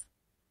essence.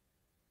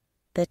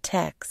 The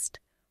text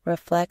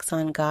reflects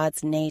on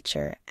God's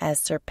nature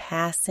as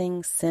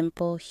surpassing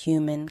simple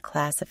human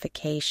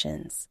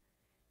classifications,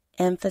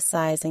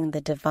 emphasizing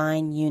the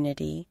divine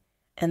unity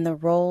and the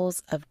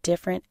roles of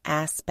different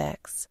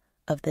aspects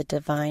of the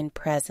divine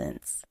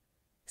presence,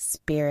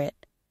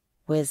 spirit,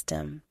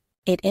 wisdom.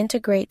 It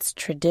integrates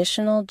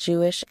traditional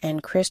Jewish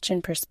and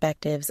Christian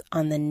perspectives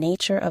on the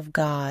nature of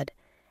God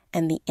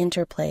and the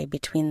interplay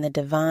between the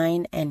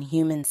divine and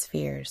human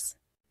spheres.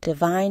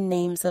 Divine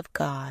names of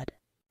God.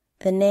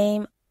 The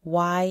name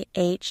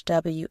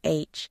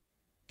YHWH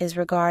is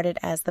regarded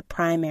as the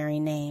primary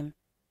name.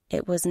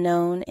 It was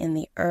known in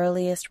the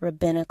earliest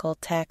rabbinical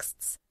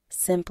texts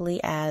simply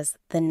as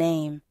the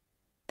name.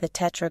 the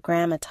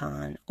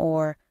tetragrammaton,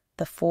 or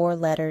the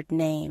four-lettered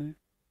name.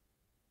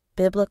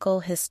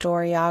 Biblical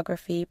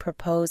historiography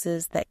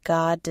proposes that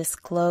God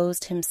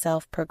disclosed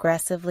himself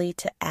progressively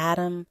to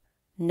Adam,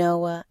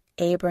 Noah,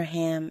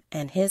 Abraham,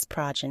 and his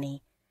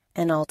progeny,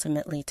 and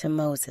ultimately to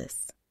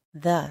Moses.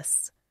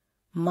 Thus,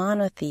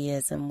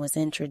 monotheism was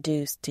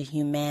introduced to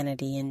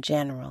humanity in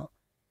general,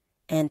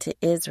 and to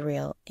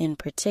Israel in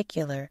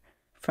particular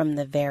from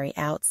the very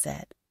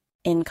outset.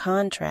 In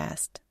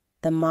contrast,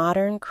 the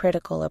modern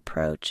critical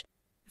approach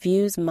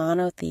views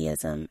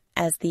monotheism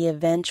as the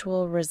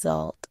eventual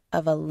result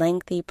of a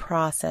lengthy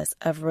process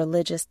of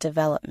religious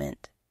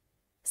development,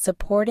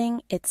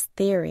 supporting its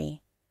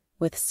theory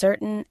with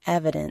certain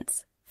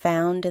evidence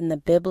found in the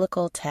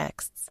biblical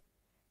texts,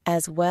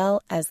 as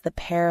well as the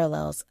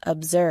parallels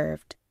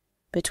observed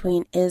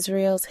between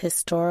Israel's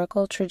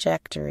historical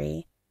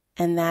trajectory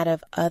and that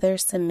of other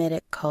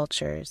Semitic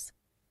cultures.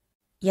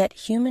 Yet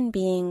human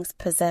beings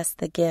possess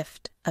the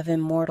gift of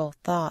immortal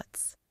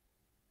thoughts.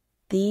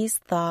 These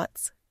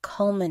thoughts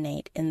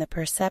culminate in the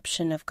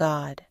perception of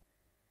God.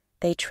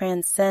 They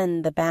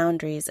transcend the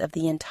boundaries of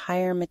the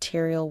entire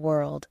material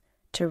world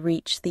to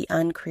reach the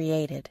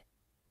uncreated.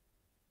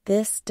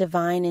 This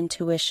divine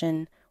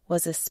intuition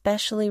was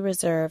especially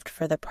reserved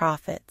for the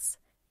prophets,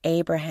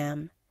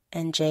 Abraham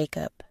and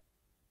Jacob.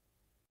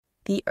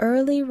 The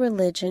early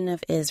religion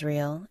of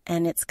Israel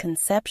and its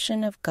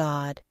conception of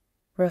God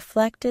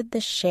reflected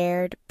the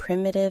shared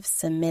primitive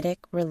Semitic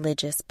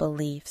religious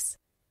beliefs,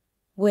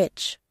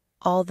 which,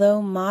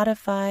 although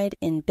modified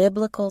in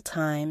biblical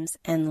times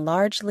and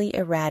largely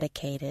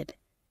eradicated,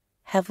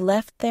 have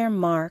left their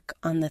mark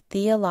on the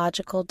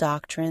theological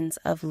doctrines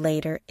of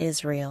later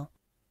Israel.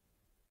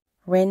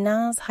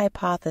 Renan's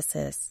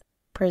hypothesis,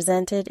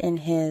 presented in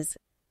his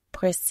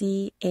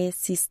Précis et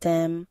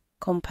système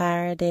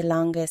comparé des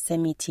langues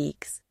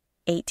sémitiques,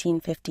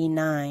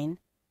 1859,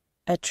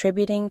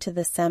 attributing to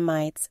the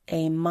Semites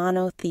a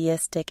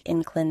monotheistic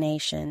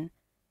inclination,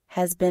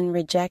 has been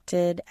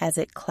rejected as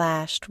it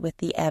clashed with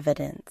the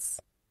evidence.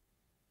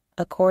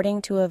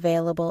 According to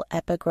available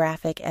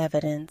epigraphic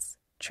evidence,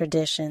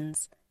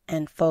 traditions,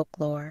 and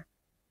folklore,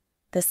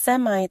 the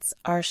Semites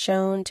are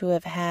shown to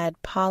have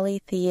had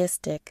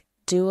polytheistic,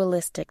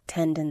 dualistic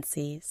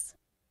tendencies.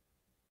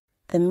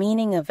 The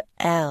meaning of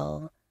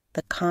El,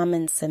 the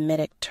common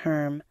Semitic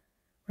term,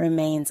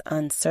 remains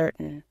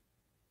uncertain.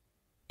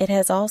 It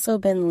has also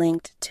been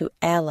linked to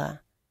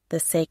Elah,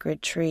 the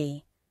sacred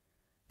tree.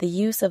 The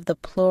use of the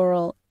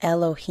plural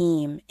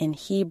Elohim in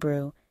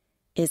Hebrew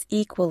is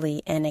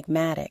equally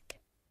enigmatic.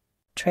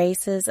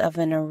 Traces of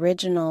an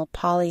original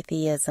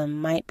polytheism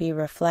might be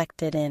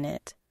reflected in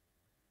it.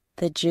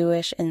 The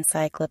Jewish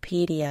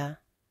Encyclopedia.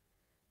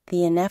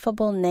 The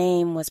ineffable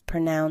name was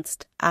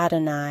pronounced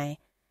Adonai,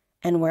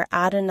 and where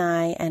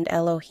Adonai and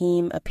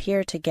Elohim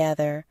appear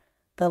together,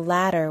 the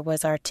latter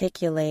was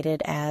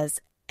articulated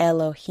as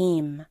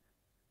Elohim.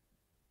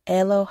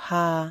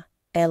 Eloha,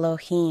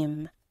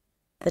 Elohim.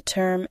 The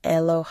term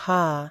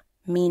Eloha,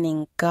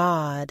 meaning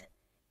God,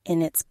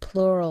 in its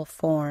plural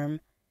form,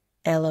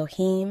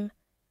 Elohim,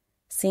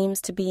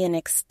 seems to be an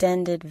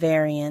extended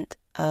variant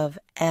of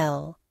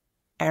El,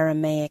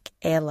 Aramaic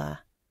Elah,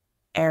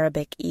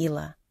 Arabic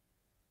Elah.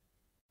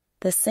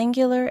 The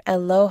singular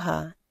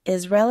Eloha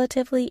is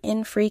relatively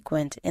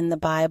infrequent in the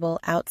Bible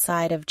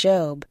outside of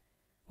Job,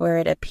 where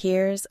it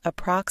appears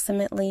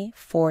approximately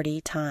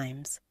 40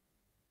 times.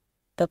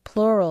 The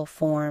plural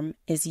form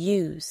is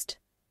used,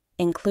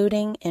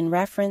 including in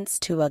reference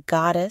to a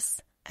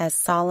goddess, as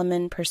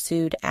Solomon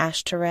pursued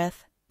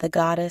Ashtoreth, the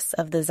goddess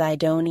of the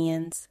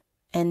Zidonians,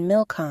 and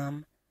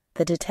Milcom,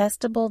 the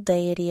detestable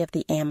deity of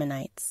the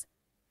Ammonites.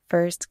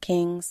 1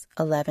 Kings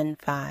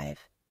 11:5.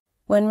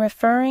 When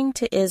referring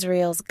to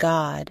Israel's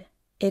God,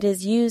 it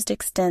is used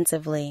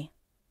extensively,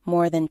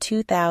 more than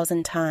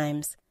 2,000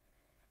 times,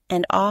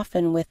 and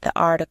often with the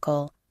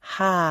article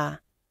Ha,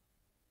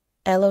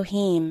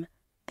 Elohim,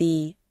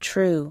 the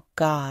true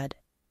God.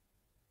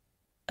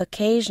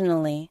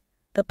 Occasionally,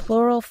 the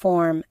plural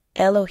form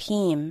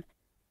Elohim,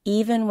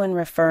 even when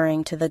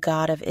referring to the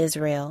God of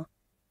Israel,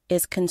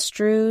 is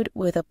construed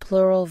with a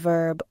plural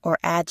verb or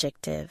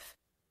adjective,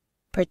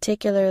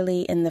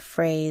 particularly in the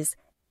phrase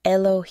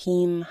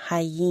Elohim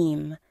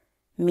Hayim,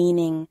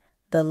 meaning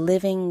the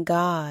living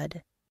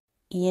God.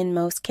 In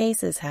most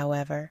cases,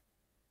 however,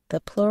 the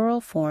plural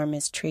form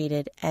is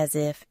treated as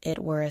if it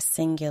were a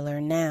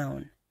singular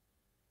noun.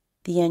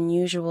 The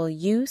unusual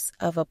use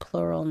of a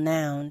plural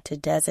noun to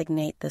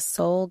designate the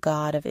sole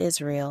God of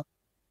Israel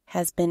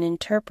has been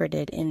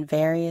interpreted in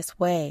various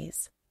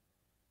ways,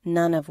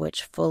 none of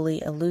which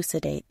fully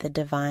elucidate the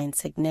divine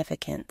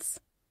significance.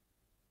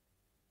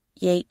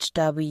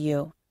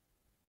 YHW.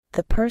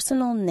 The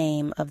personal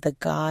name of the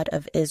God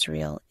of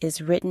Israel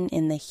is written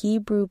in the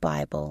Hebrew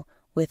Bible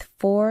with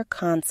 4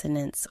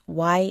 consonants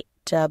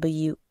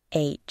YWH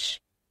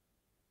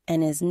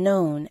and is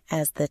known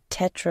as the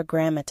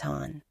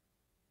tetragrammaton.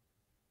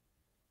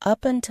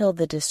 Up until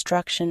the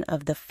destruction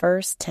of the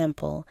first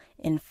temple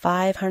in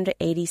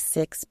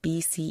 586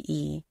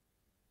 BCE,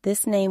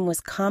 This name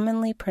was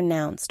commonly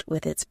pronounced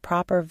with its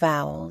proper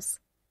vowels,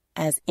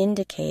 as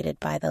indicated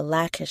by the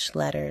Lachish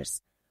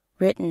letters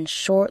written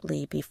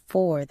shortly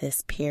before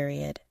this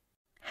period.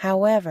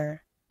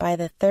 However, by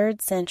the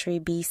 3rd century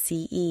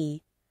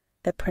BCE,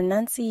 the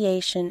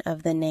pronunciation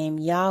of the name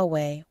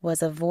Yahweh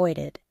was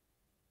avoided,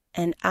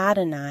 and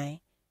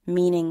Adonai,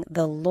 meaning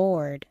the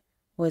Lord,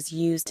 was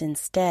used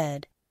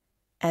instead,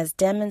 as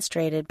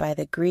demonstrated by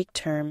the Greek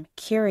term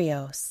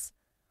Kyrios,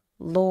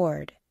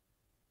 Lord,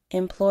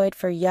 employed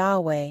for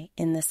Yahweh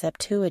in the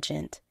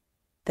Septuagint,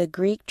 the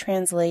Greek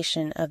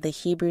translation of the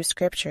Hebrew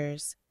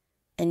Scriptures,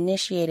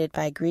 initiated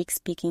by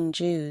Greek-speaking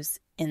Jews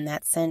in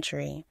that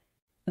century.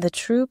 The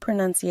true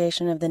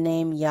pronunciation of the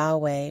name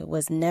Yahweh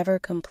was never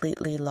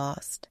completely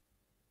lost.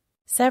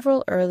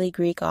 Several early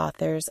Greek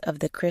authors of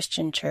the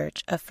Christian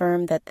Church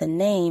affirmed that the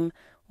name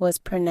was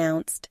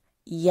pronounced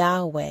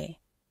Yahweh.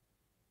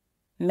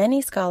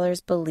 Many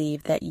scholars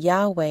believe that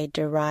Yahweh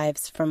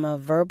derives from a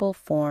verbal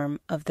form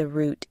of the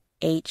root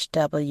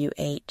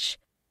HWH,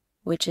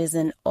 which is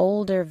an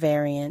older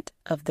variant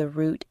of the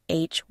root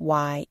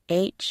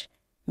HYH,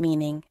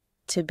 meaning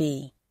to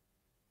be.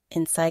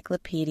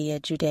 Encyclopedia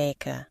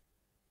Judaica.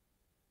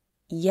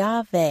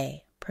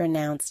 Yahweh,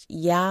 pronounced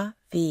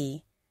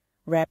Yahweh,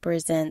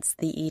 represents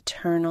the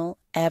eternal,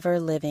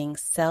 ever-living,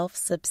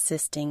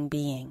 self-subsisting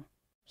being.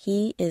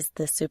 He is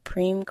the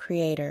supreme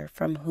creator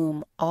from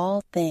whom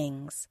all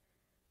things,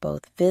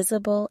 both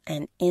visible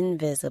and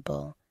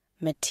invisible,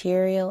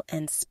 material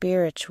and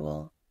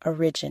spiritual,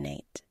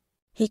 originate.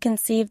 He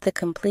conceived the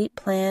complete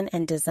plan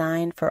and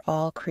design for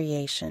all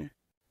creation.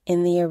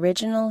 In the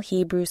original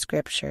Hebrew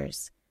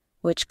Scriptures,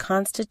 which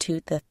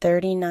constitute the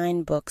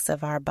 39 books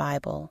of our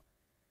Bible,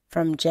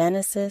 from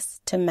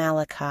Genesis to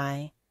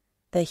Malachi,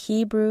 the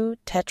Hebrew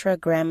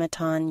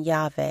tetragrammaton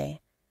Yahweh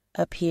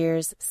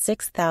appears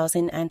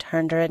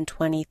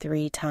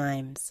 6,123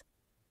 times.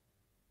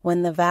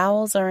 When the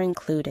vowels are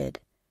included,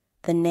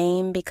 the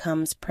name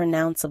becomes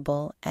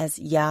pronounceable as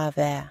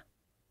Yahweh.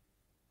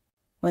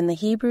 When the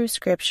Hebrew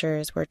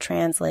Scriptures were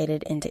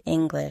translated into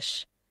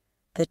English,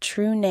 the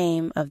true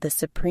name of the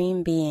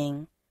Supreme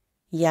Being,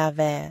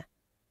 Yahweh,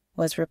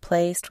 was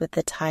replaced with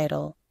the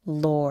title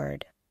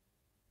Lord.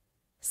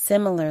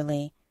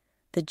 Similarly,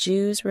 the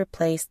Jews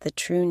replaced the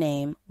true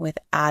name with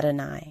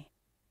Adonai.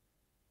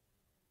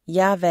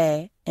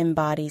 Yahweh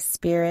embodies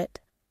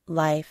spirit,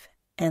 life,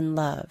 and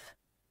love.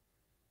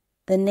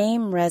 The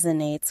name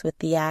resonates with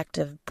the act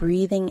of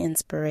breathing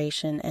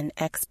inspiration and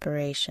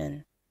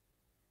expiration.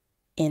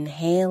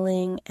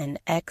 Inhaling and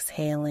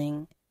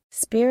exhaling,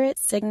 spirit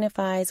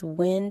signifies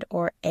wind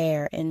or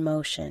air in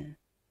motion.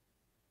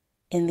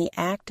 In the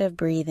act of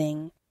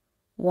breathing,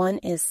 one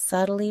is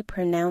subtly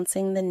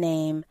pronouncing the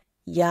name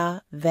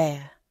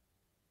Yahweh.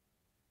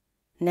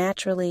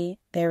 Naturally,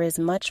 there is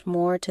much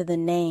more to the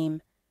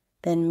name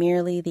than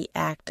merely the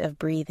act of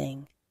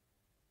breathing.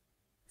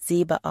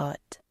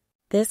 Zebaot.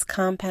 This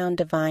compound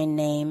divine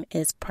name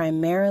is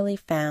primarily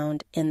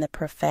found in the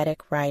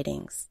prophetic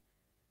writings.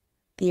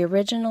 The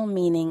original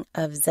meaning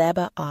of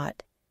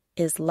Zebaot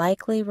is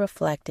likely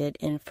reflected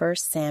in 1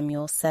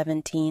 Samuel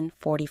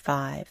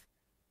 17:45,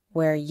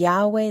 where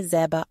Yahweh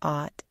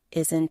Zebaot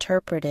is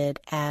interpreted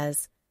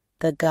as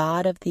the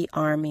God of the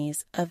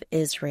armies of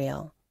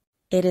Israel.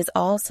 It is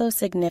also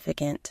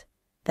significant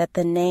that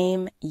the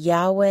name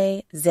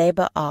Yahweh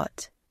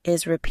Zebaot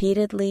is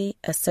repeatedly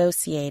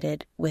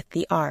associated with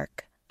the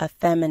ark, a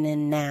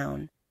feminine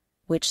noun,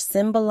 which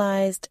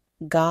symbolized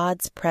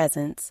God's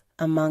presence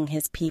among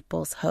his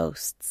people's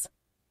hosts.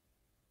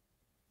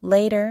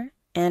 Later,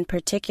 and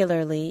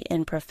particularly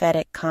in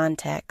prophetic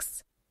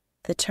contexts,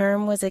 the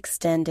term was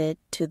extended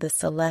to the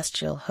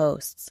celestial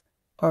hosts,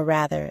 or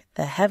rather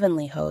the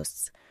heavenly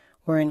hosts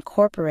were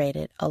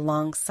incorporated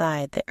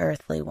alongside the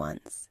earthly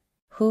ones.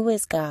 Who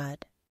is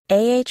God?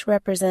 AH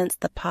represents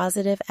the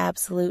positive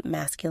absolute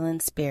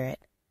masculine spirit,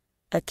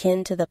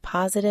 akin to the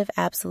positive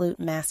absolute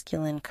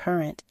masculine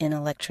current in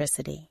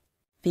electricity.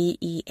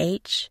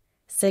 VEH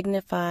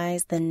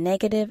signifies the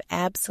negative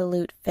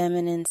absolute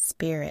feminine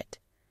spirit,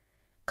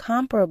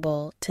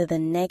 comparable to the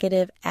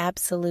negative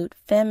absolute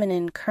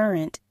feminine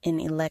current in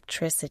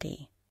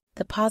electricity.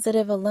 The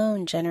positive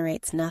alone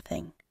generates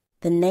nothing.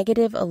 The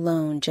negative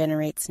alone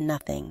generates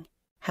nothing.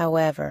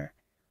 However,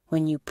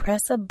 when you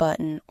press a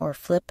button or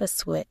flip a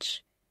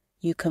switch,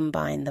 you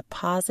combine the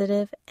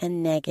positive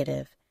and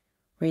negative,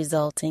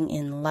 resulting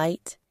in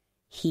light,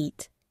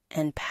 heat,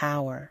 and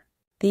power.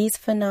 These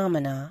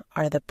phenomena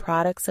are the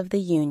products of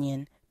the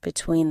union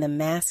between the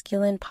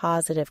masculine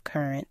positive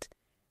current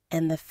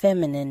and the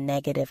feminine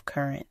negative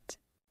current.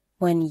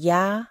 When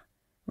Yah,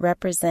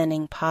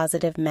 representing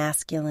positive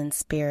masculine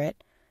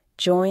spirit,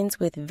 joins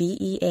with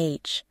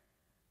VEH,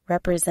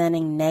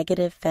 representing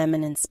negative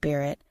feminine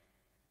spirit,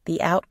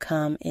 the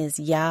outcome is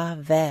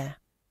Yahweh.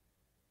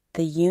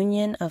 The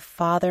union of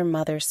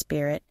father-mother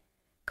spirit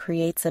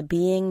creates a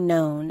being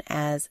known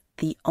as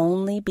the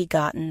only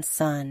begotten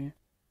Son.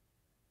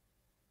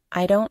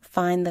 I don't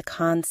find the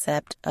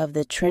concept of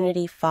the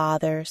Trinity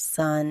Father,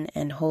 Son,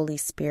 and Holy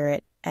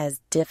Spirit as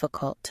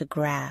difficult to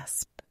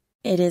grasp.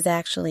 It is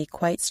actually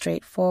quite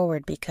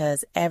straightforward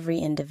because every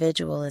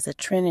individual is a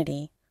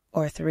trinity,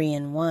 or three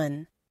in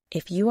one.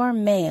 If you are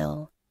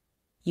male,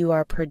 you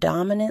are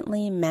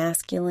predominantly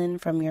masculine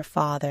from your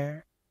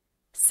father,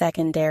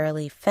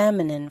 secondarily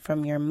feminine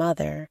from your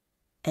mother,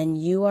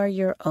 and you are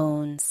your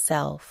own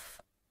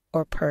self,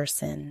 or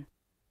person,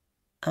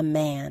 a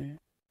man.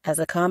 As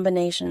a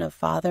combination of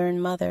father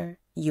and mother,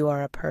 you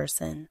are a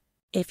person.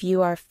 If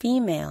you are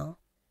female,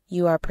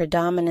 you are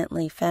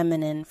predominantly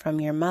feminine from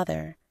your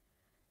mother,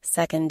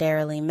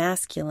 secondarily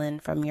masculine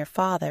from your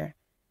father,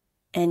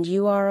 and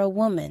you are a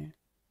woman,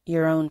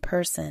 your own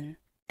person.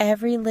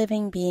 Every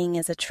living being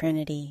is a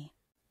trinity.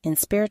 In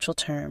spiritual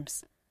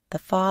terms, the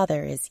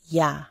Father is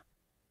Yah,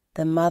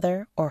 the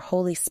Mother or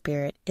Holy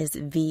Spirit is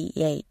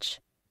VH.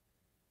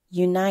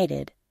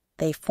 United,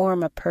 they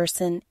form a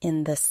person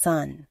in the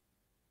Son.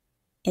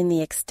 In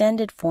the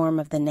extended form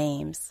of the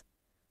names,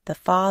 the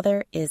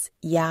Father is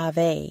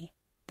Yahweh,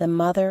 the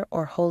Mother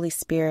or Holy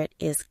Spirit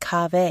is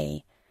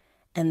Kaveh,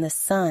 and the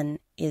Son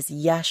is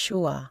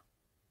Yeshua.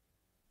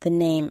 The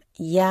name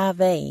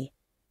Yahweh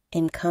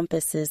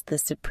encompasses the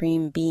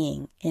Supreme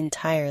Being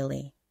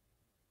entirely.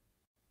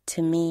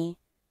 To me,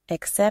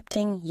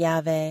 accepting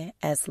Yahweh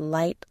as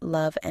light,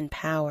 love, and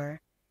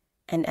power,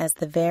 and as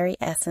the very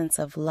essence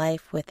of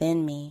life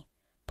within me,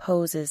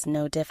 poses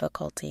no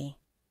difficulty.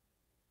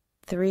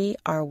 Three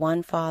are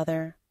one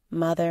Father,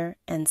 Mother,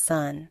 and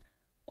Son,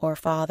 or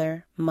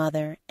Father,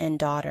 Mother, and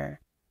Daughter,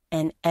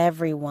 and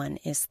everyone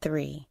is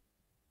three.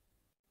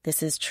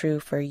 This is true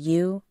for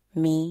you,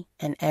 me,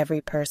 and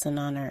every person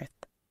on earth.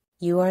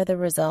 You are the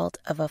result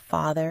of a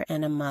father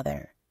and a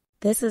mother.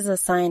 This is a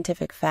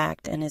scientific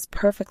fact and is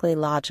perfectly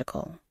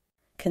logical.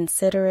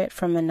 Consider it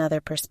from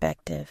another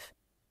perspective.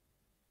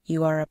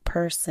 You are a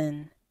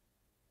person.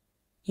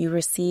 You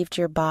received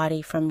your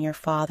body from your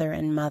father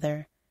and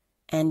mother,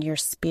 and your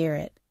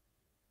spirit,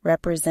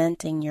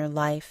 representing your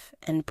life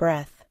and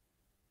breath,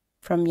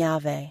 from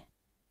Yahweh.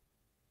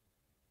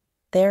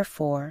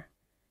 Therefore,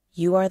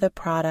 you are the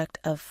product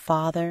of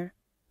Father,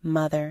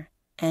 Mother,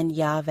 and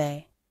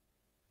Yahweh,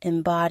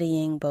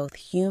 embodying both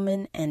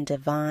human and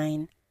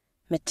divine,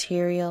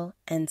 material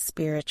and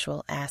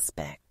spiritual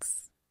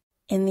aspects.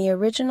 In the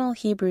original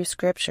Hebrew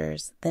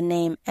scriptures, the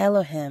name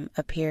Elohim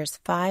appears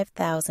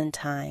 5,000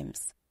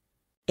 times.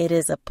 It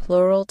is a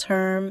plural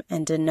term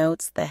and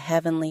denotes the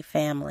heavenly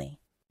family.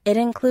 It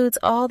includes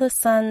all the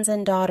sons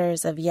and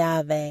daughters of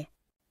Yahweh.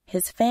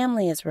 His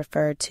family is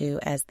referred to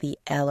as the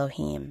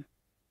Elohim.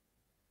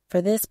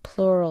 For this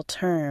plural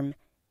term,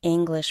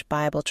 English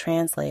Bible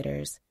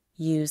translators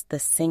use the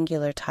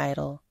singular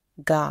title,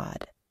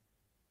 God.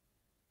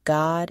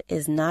 God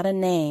is not a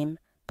name,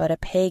 but a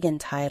pagan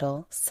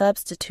title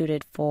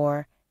substituted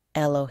for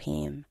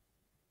Elohim.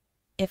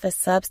 If a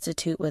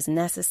substitute was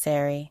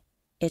necessary,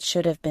 it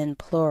should have been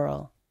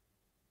plural,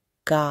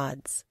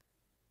 gods.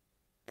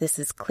 This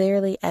is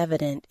clearly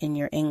evident in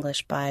your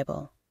English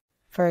Bible.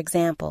 For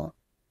example,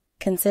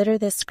 consider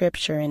this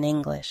scripture in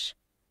English.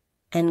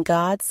 And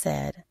God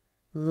said,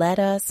 "Let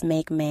us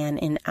make man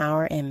in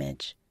our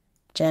image."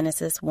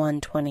 Genesis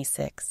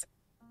 1:26.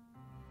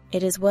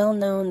 It is well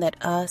known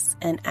that us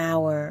and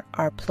our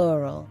are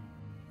plural.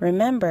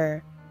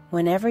 Remember,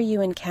 whenever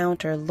you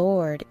encounter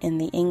Lord in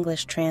the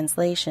English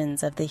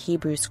translations of the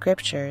Hebrew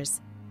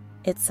scriptures,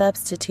 it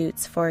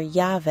substitutes for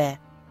Yahweh,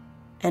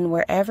 and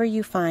wherever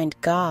you find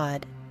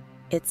God,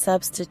 it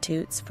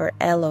substitutes for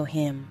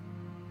Elohim.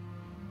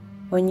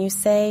 When you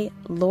say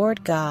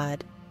Lord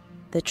God,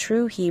 the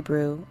true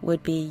Hebrew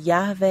would be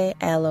Yahweh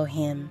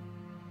Elohim,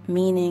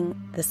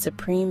 meaning the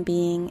Supreme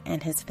Being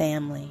and His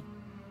family.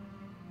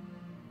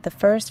 The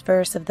first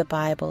verse of the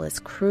Bible is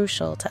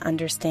crucial to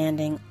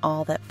understanding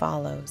all that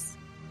follows.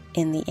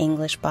 In the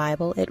English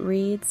Bible it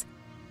reads,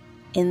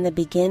 "In the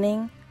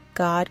beginning,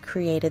 God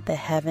created the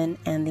heaven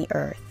and the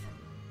earth."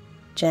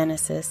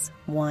 Genesis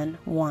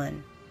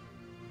 1:1.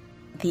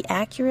 The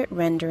accurate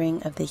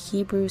rendering of the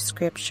Hebrew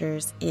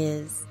scriptures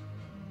is,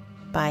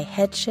 "By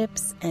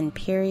headships and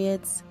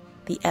periods,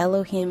 the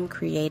Elohim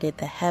created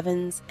the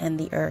heavens and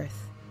the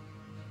earth."